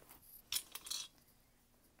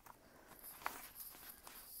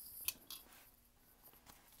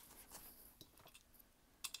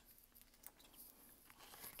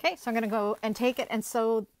 Okay, so I'm going to go and take it and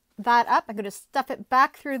sew that up. I'm going to stuff it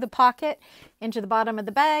back through the pocket into the bottom of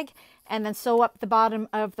the bag, and then sew up the bottom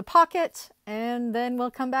of the pocket, and then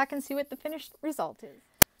we'll come back and see what the finished result is.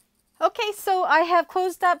 Okay, so I have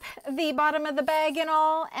closed up the bottom of the bag and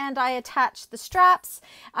all, and I attached the straps.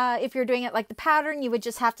 If you're doing it like the pattern, you would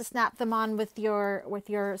just have to snap them on with your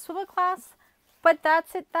swivel clasp. But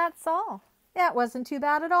that's it, that's all. Yeah, it wasn't too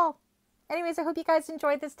bad at all. Anyways, I hope you guys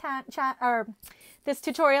enjoyed this this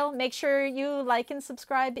tutorial. Make sure you like and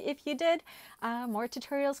subscribe if you did. More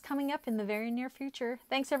tutorials coming up in the very near future.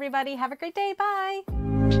 Thanks everybody. Have a great day. Bye.